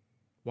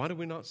 Why do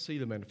we not see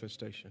the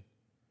manifestation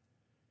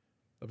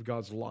of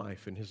God's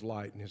life and His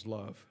light and His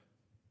love?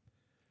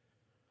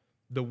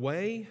 The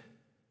way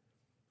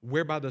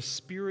whereby the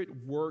Spirit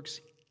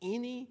works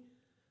any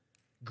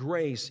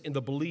grace in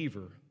the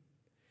believer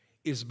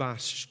is by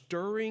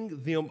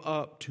stirring them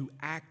up to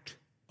act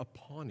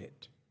upon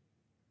it.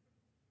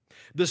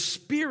 The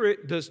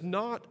Spirit does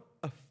not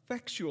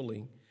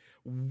effectually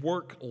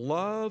work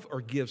love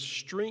or give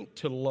strength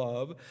to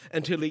love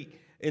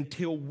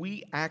until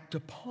we act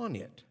upon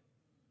it.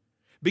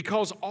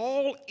 Because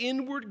all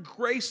inward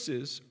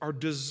graces are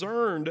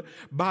discerned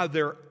by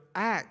their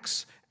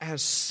acts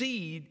as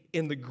seed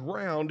in the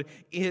ground.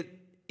 It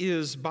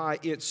is by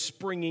its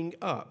springing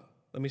up.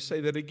 Let me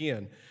say that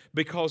again.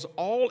 Because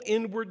all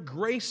inward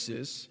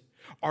graces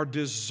are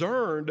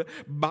discerned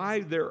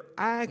by their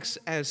acts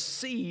as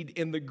seed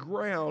in the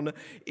ground,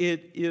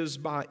 it is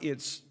by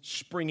its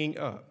springing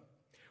up.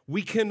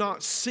 We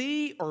cannot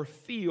see or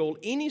feel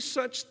any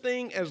such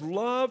thing as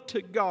love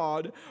to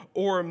God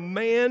or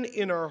man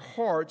in our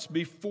hearts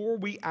before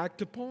we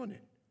act upon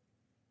it.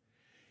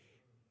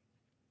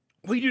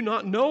 We do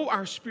not know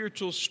our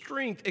spiritual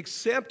strength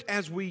except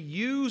as we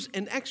use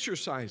and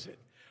exercise it.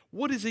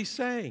 What is he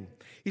saying?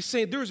 He's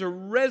saying there's a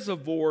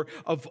reservoir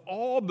of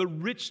all the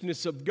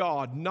richness of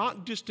God,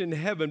 not just in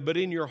heaven, but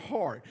in your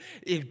heart.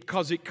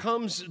 Because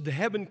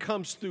heaven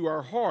comes through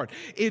our heart.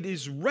 It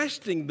is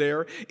resting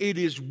there. It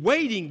is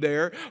waiting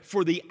there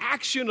for the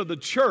action of the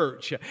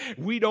church.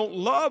 We don't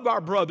love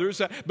our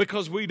brothers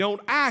because we don't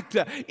act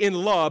in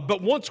love.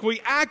 But once we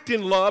act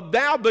in love,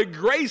 now the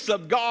grace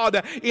of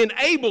God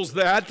enables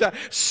that.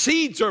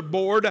 Seeds are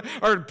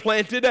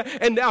planted,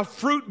 and now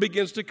fruit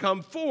begins to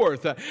come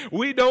forth.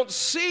 We don't don't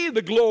see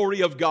the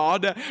glory of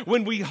God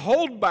when we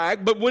hold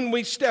back, but when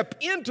we step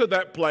into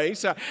that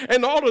place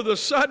and all of a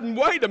sudden,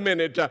 wait a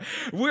minute,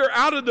 we're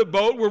out of the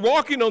boat, we're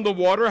walking on the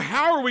water.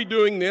 How are we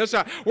doing this?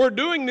 We're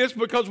doing this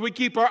because we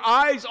keep our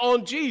eyes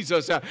on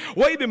Jesus.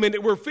 Wait a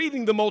minute, we're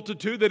feeding the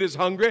multitude that is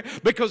hungry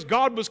because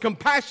God was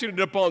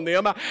compassionate upon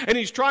them, and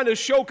He's trying to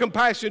show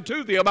compassion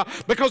to them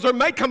because there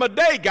may come a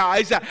day,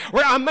 guys,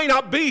 where I may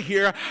not be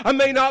here, I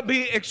may not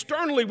be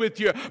externally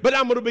with you, but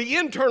I'm going to be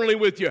internally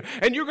with you,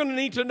 and you're going to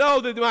need to know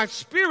that my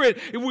Spirit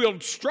will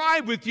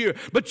strive with you,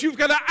 but you've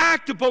got to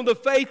act upon the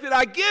faith that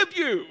I give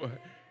you.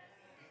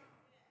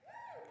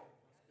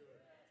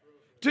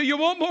 Do you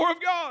want more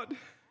of God?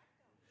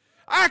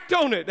 Act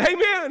on it.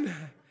 Amen.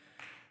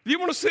 Do you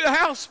want to see a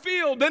house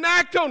filled? Then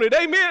act on it.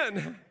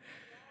 Amen.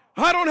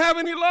 I don't have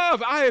any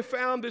love. I have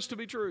found this to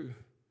be true.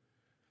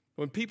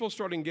 When people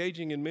start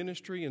engaging in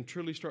ministry and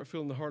truly start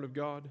feeling the heart of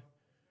God,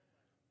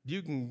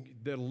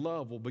 their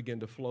love will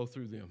begin to flow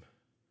through them.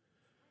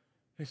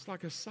 It's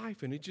like a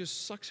siphon. It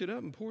just sucks it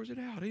up and pours it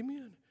out.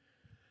 Amen.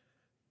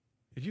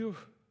 And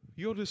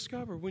you'll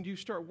discover when you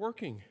start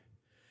working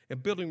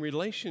and building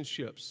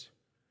relationships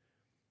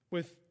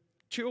with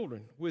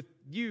children, with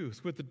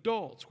youth, with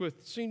adults,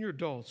 with senior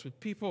adults, with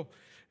people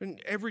in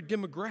every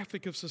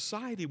demographic of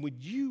society, when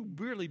you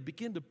really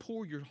begin to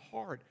pour your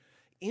heart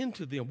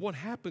into them, what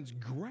happens?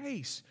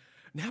 Grace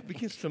now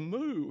begins to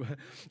move.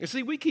 And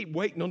see, we keep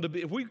waiting to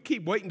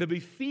be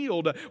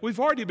filled. We've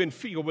already been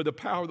filled with the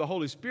power of the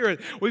Holy Spirit.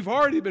 We've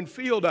already been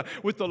filled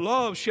with the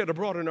love shed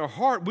abroad in our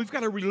heart. We've got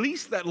to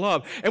release that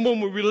love. And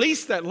when we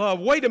release that love,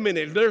 wait a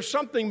minute, there's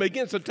something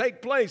begins to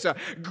take place.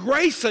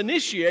 Grace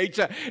initiates,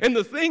 and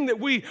the thing that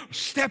we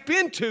step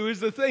into is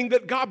the thing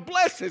that God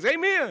blesses.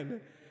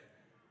 Amen.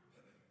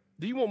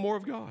 Do you want more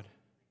of God?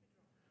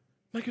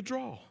 Make a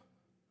draw.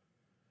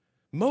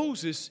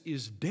 Moses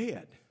is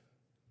dead.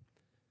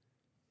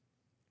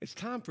 It's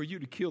time for you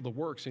to kill the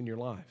works in your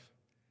life.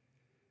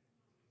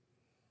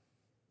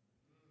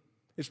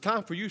 It's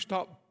time for you to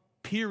stop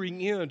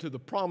peering into the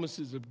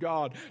promises of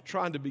God,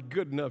 trying to be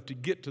good enough to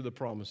get to the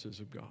promises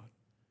of God.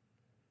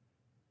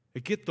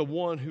 And get the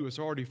one who has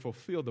already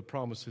fulfilled the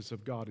promises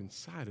of God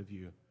inside of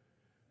you.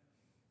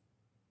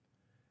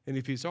 And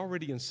if He's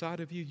already inside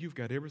of you, you've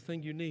got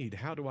everything you need.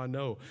 How do I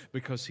know?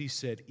 Because He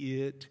said,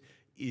 it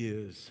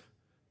is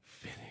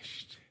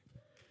finished.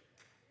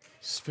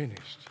 It's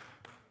finished.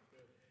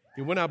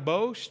 And when I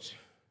boast,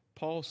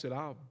 Paul said,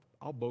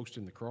 I'll boast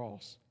in the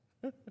cross.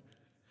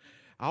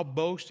 I'll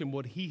boast in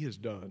what He has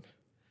done.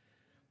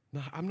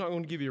 Now, I'm not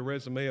going to give you a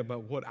resume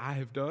about what I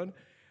have done.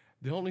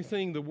 The only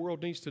thing the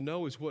world needs to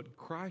know is what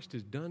Christ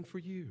has done for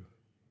you.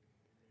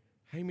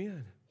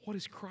 Amen. What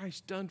has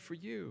Christ done for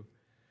you?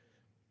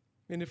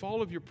 And if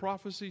all of your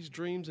prophecies,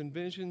 dreams, and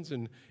visions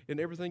and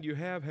everything you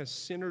have has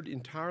centered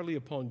entirely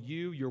upon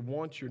you, your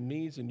wants, your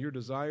needs, and your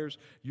desires,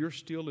 you're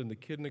still in the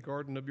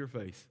kindergarten of your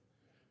faith.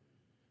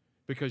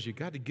 Because you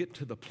got to get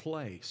to the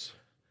place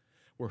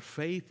where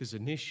faith is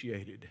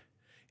initiated.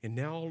 And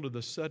now all of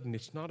a sudden,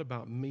 it's not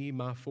about me,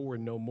 my four,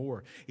 and no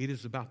more. It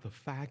is about the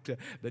fact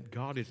that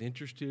God is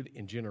interested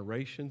in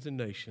generations and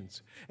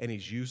nations, and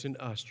He's using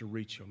us to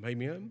reach them.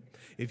 Amen?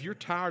 If you're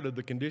tired of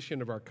the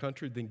condition of our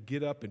country, then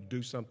get up and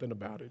do something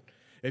about it.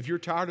 If you're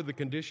tired of the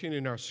condition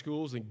in our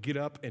schools, then get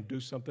up and do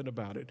something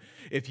about it.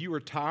 If you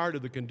are tired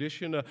of the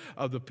condition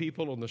of the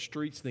people on the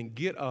streets, then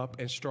get up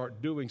and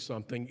start doing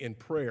something in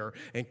prayer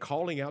and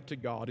calling out to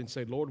God and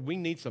say, Lord, we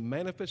need some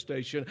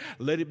manifestation.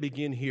 Let it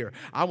begin here.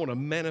 I want to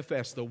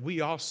manifest that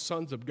we are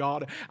sons of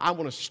God. I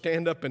want to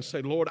stand up and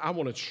say, Lord, I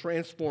want to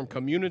transform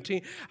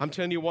community. I'm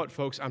telling you what,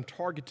 folks, I'm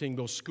targeting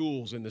those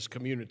schools in this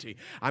community.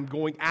 I'm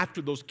going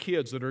after those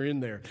kids that are in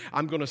there.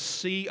 I'm going to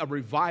see a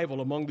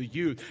revival among the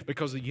youth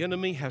because the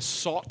enemy has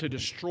sought to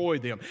destroy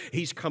them.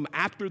 He's come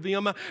after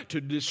them to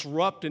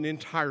disrupt an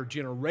entire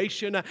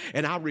generation,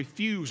 and I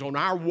refuse on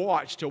our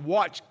watch to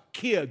watch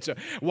kids.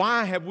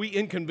 Why have we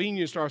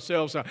inconvenienced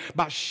ourselves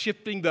by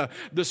shifting the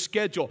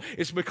schedule?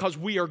 It's because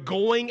we are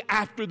going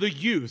after the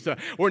youth.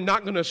 We're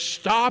not going to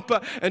stop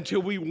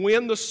until we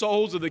win the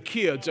souls of the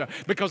kids,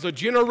 because the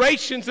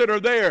generations that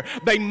are there,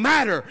 they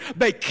matter.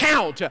 They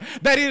count.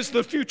 That is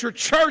the future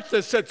church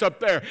that sits up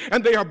there,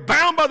 and they are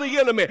bound by the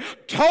enemy,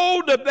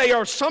 told that they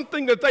are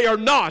something that they are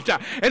not.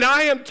 And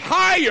I am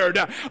tired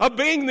of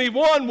being the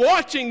one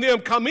watching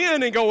them come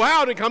in and go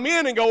out and come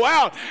in and go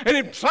out. And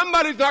if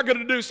somebody's not going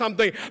to do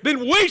something, then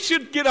we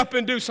should get up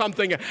and do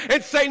something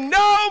and say,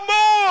 no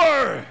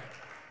more.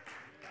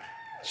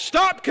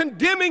 Stop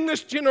condemning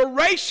this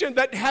generation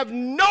that have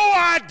no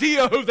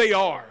idea who they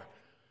are,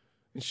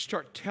 and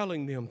start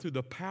telling them through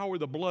the power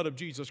of the blood of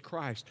Jesus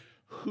Christ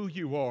who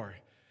you are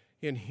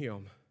in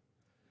Him.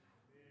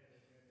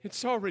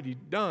 It's already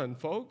done,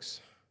 folks.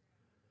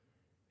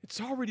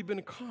 It's already been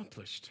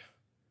accomplished.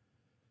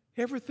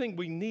 Everything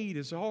we need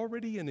is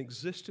already in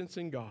existence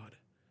in God.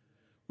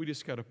 We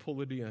just got to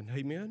pull it in.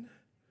 Amen?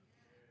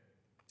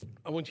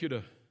 I want you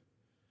to,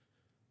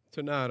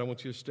 tonight, I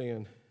want you to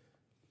stand.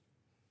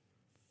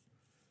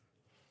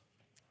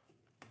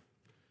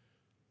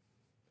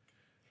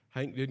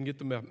 Hank didn't get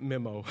the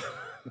memo.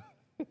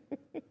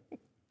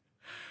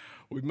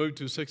 We moved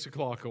to 6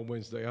 o'clock on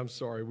Wednesday. I'm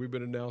sorry. We've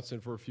been announcing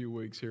for a few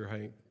weeks here,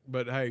 Hank.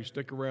 But hey,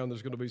 stick around.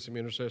 There's going to be some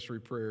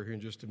intercessory prayer here in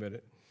just a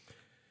minute.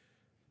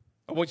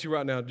 I want you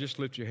right now to just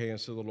lift your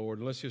hands to the Lord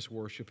and let's just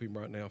worship Him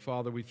right now.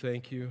 Father, we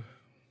thank you.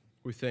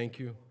 We thank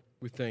you.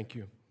 We thank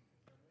you.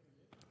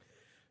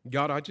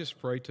 God, I just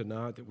pray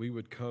tonight that we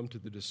would come to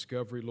the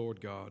discovery,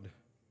 Lord God,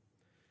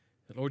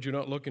 that, Lord, you're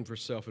not looking for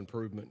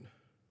self-improvement.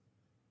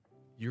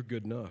 You're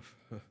good enough.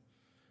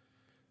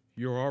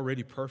 You're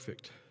already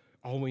perfect.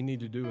 All we need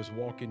to do is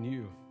walk in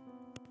you.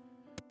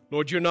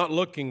 Lord, you're not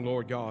looking,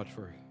 Lord God,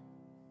 for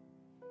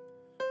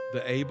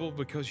the able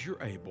because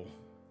you're able.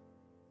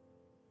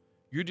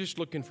 You're just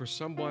looking for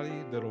somebody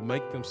that will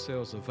make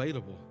themselves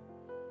available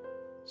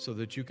so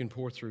that you can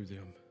pour through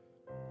them.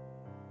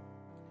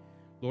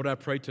 Lord, I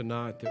pray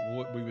tonight that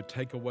what we would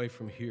take away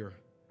from here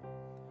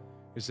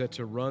is that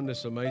to run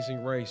this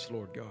amazing race,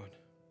 Lord God,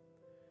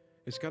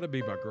 it's got to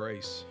be by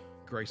grace,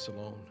 grace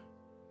alone.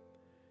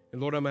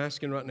 And Lord, I'm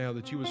asking right now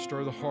that you would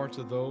stir the hearts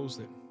of those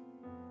that,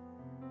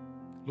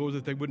 Lord,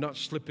 that they would not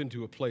slip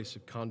into a place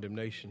of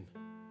condemnation,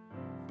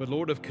 but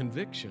Lord, of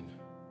conviction.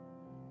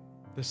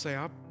 They say,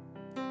 I'm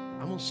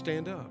going to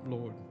stand up,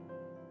 Lord.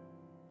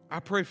 I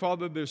pray,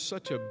 Father, there's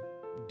such a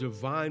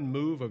divine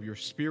move of your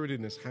Spirit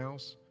in this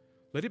house.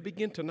 Let it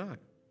begin tonight.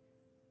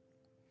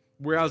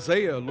 Where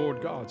Isaiah,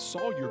 Lord God,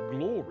 saw your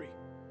glory.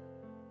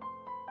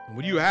 And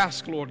when you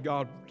ask, Lord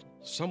God,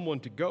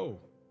 someone to go,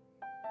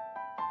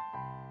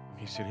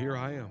 he said, here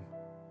I am.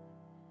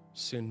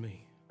 Send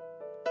me.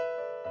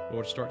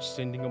 Lord, start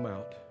sending them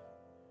out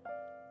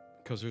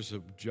because there's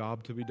a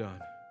job to be done.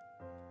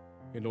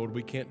 And Lord,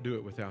 we can't do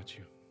it without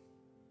you.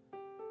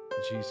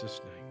 In Jesus'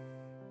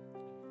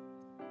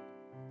 name.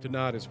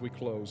 Tonight as we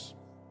close,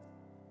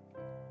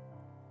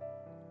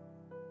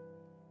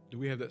 do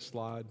we have that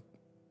slide?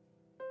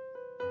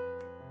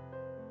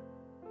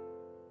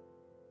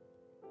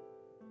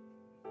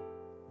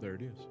 There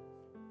it is.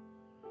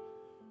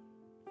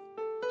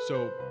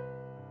 So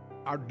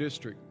our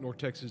district, North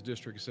Texas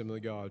District Assembly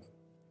of God,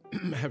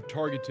 have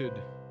targeted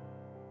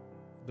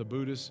the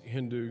Buddhist,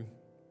 Hindu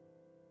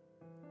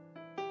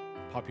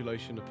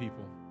population of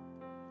people.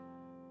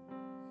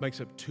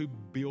 Makes up 2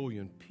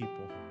 billion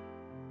people.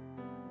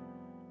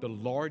 The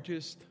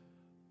largest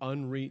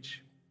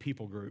unreached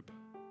people group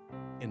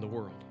in the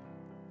world.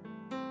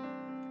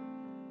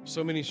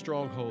 So many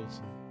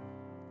strongholds.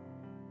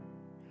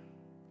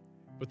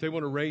 But they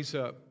want to raise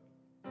up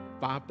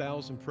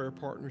 5,000 prayer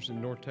partners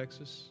in North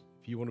Texas.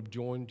 If you want to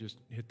join, just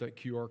hit that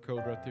QR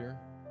code right there.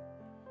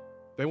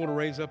 They want to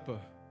raise up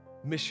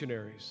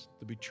missionaries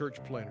to be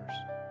church planners,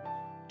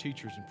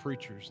 teachers and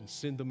preachers, and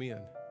send them in.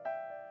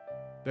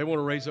 They want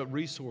to raise up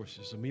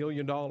resources, $1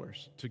 million,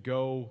 to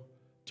go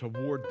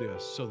toward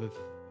this so that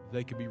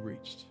they can be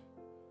reached.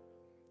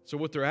 So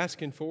what they're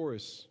asking for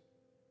is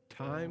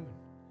time.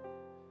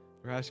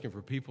 They're asking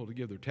for people to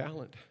give their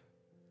talent.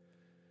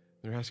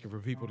 They're asking for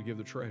people to give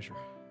their treasure.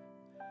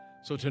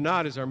 So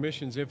tonight is our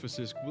missions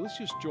emphasis. Well, let's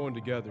just join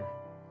together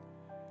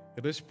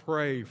and let's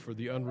pray for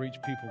the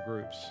unreached people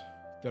groups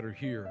that are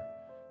here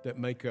that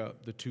make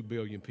up the 2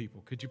 billion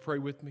people. Could you pray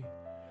with me?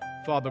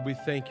 Father, we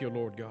thank you,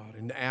 Lord God,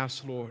 and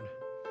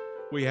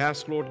we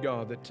ask, Lord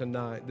God, that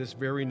tonight, this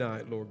very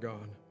night, Lord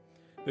God,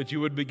 that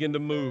you would begin to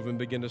move and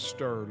begin to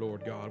stir,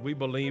 Lord God. We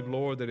believe,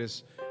 Lord,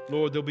 that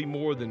there'll be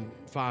more than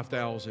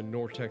 5,000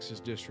 North Texas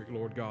District,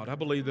 Lord God. I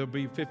believe there'll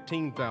be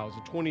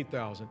 15,000,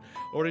 20,000.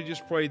 Lord, I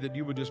just pray that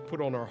you would just put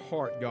on our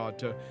heart, God,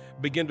 to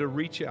begin to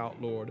reach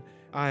out, Lord.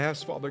 I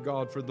ask, Father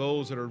God, for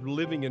those that are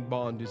living in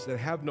bondage, that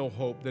have no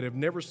hope, that have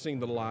never seen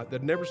the light, that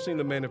have never seen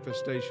the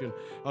manifestation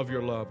of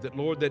your love, that,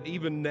 Lord, that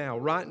even now,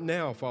 right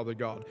now, Father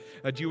God,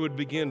 that you would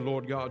begin,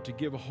 Lord God, to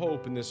give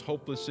hope in this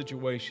hopeless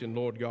situation,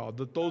 Lord God,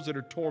 that those that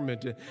are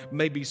tormented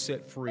may be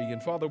set free.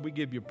 And, Father, we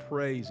give you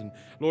praise, and,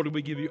 Lord,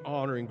 we give you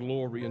honor and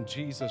glory in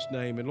Jesus'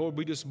 name. And, Lord,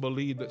 we just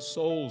believe that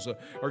souls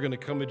are going to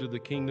come into the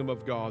kingdom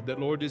of God, that,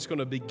 Lord, it's going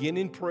to begin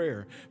in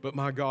prayer, but,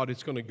 my God,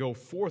 it's going to go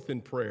forth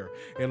in prayer.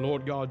 And,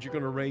 Lord God, you're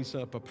going to raise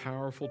up a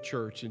powerful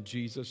church in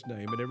Jesus'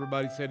 name. And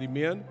everybody said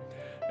amen.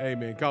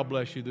 Amen. God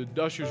bless you. The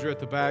ushers are at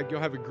the back. You'll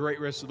have a great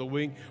rest of the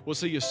week. We'll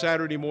see you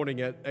Saturday morning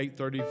at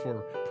 8:30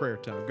 for prayer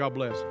time. God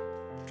bless.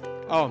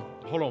 Oh,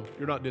 hold on.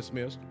 You're not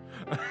dismissed.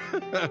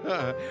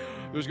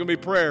 There's going to be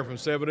prayer from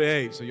 7 to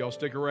 8, so y'all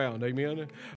stick around. Amen.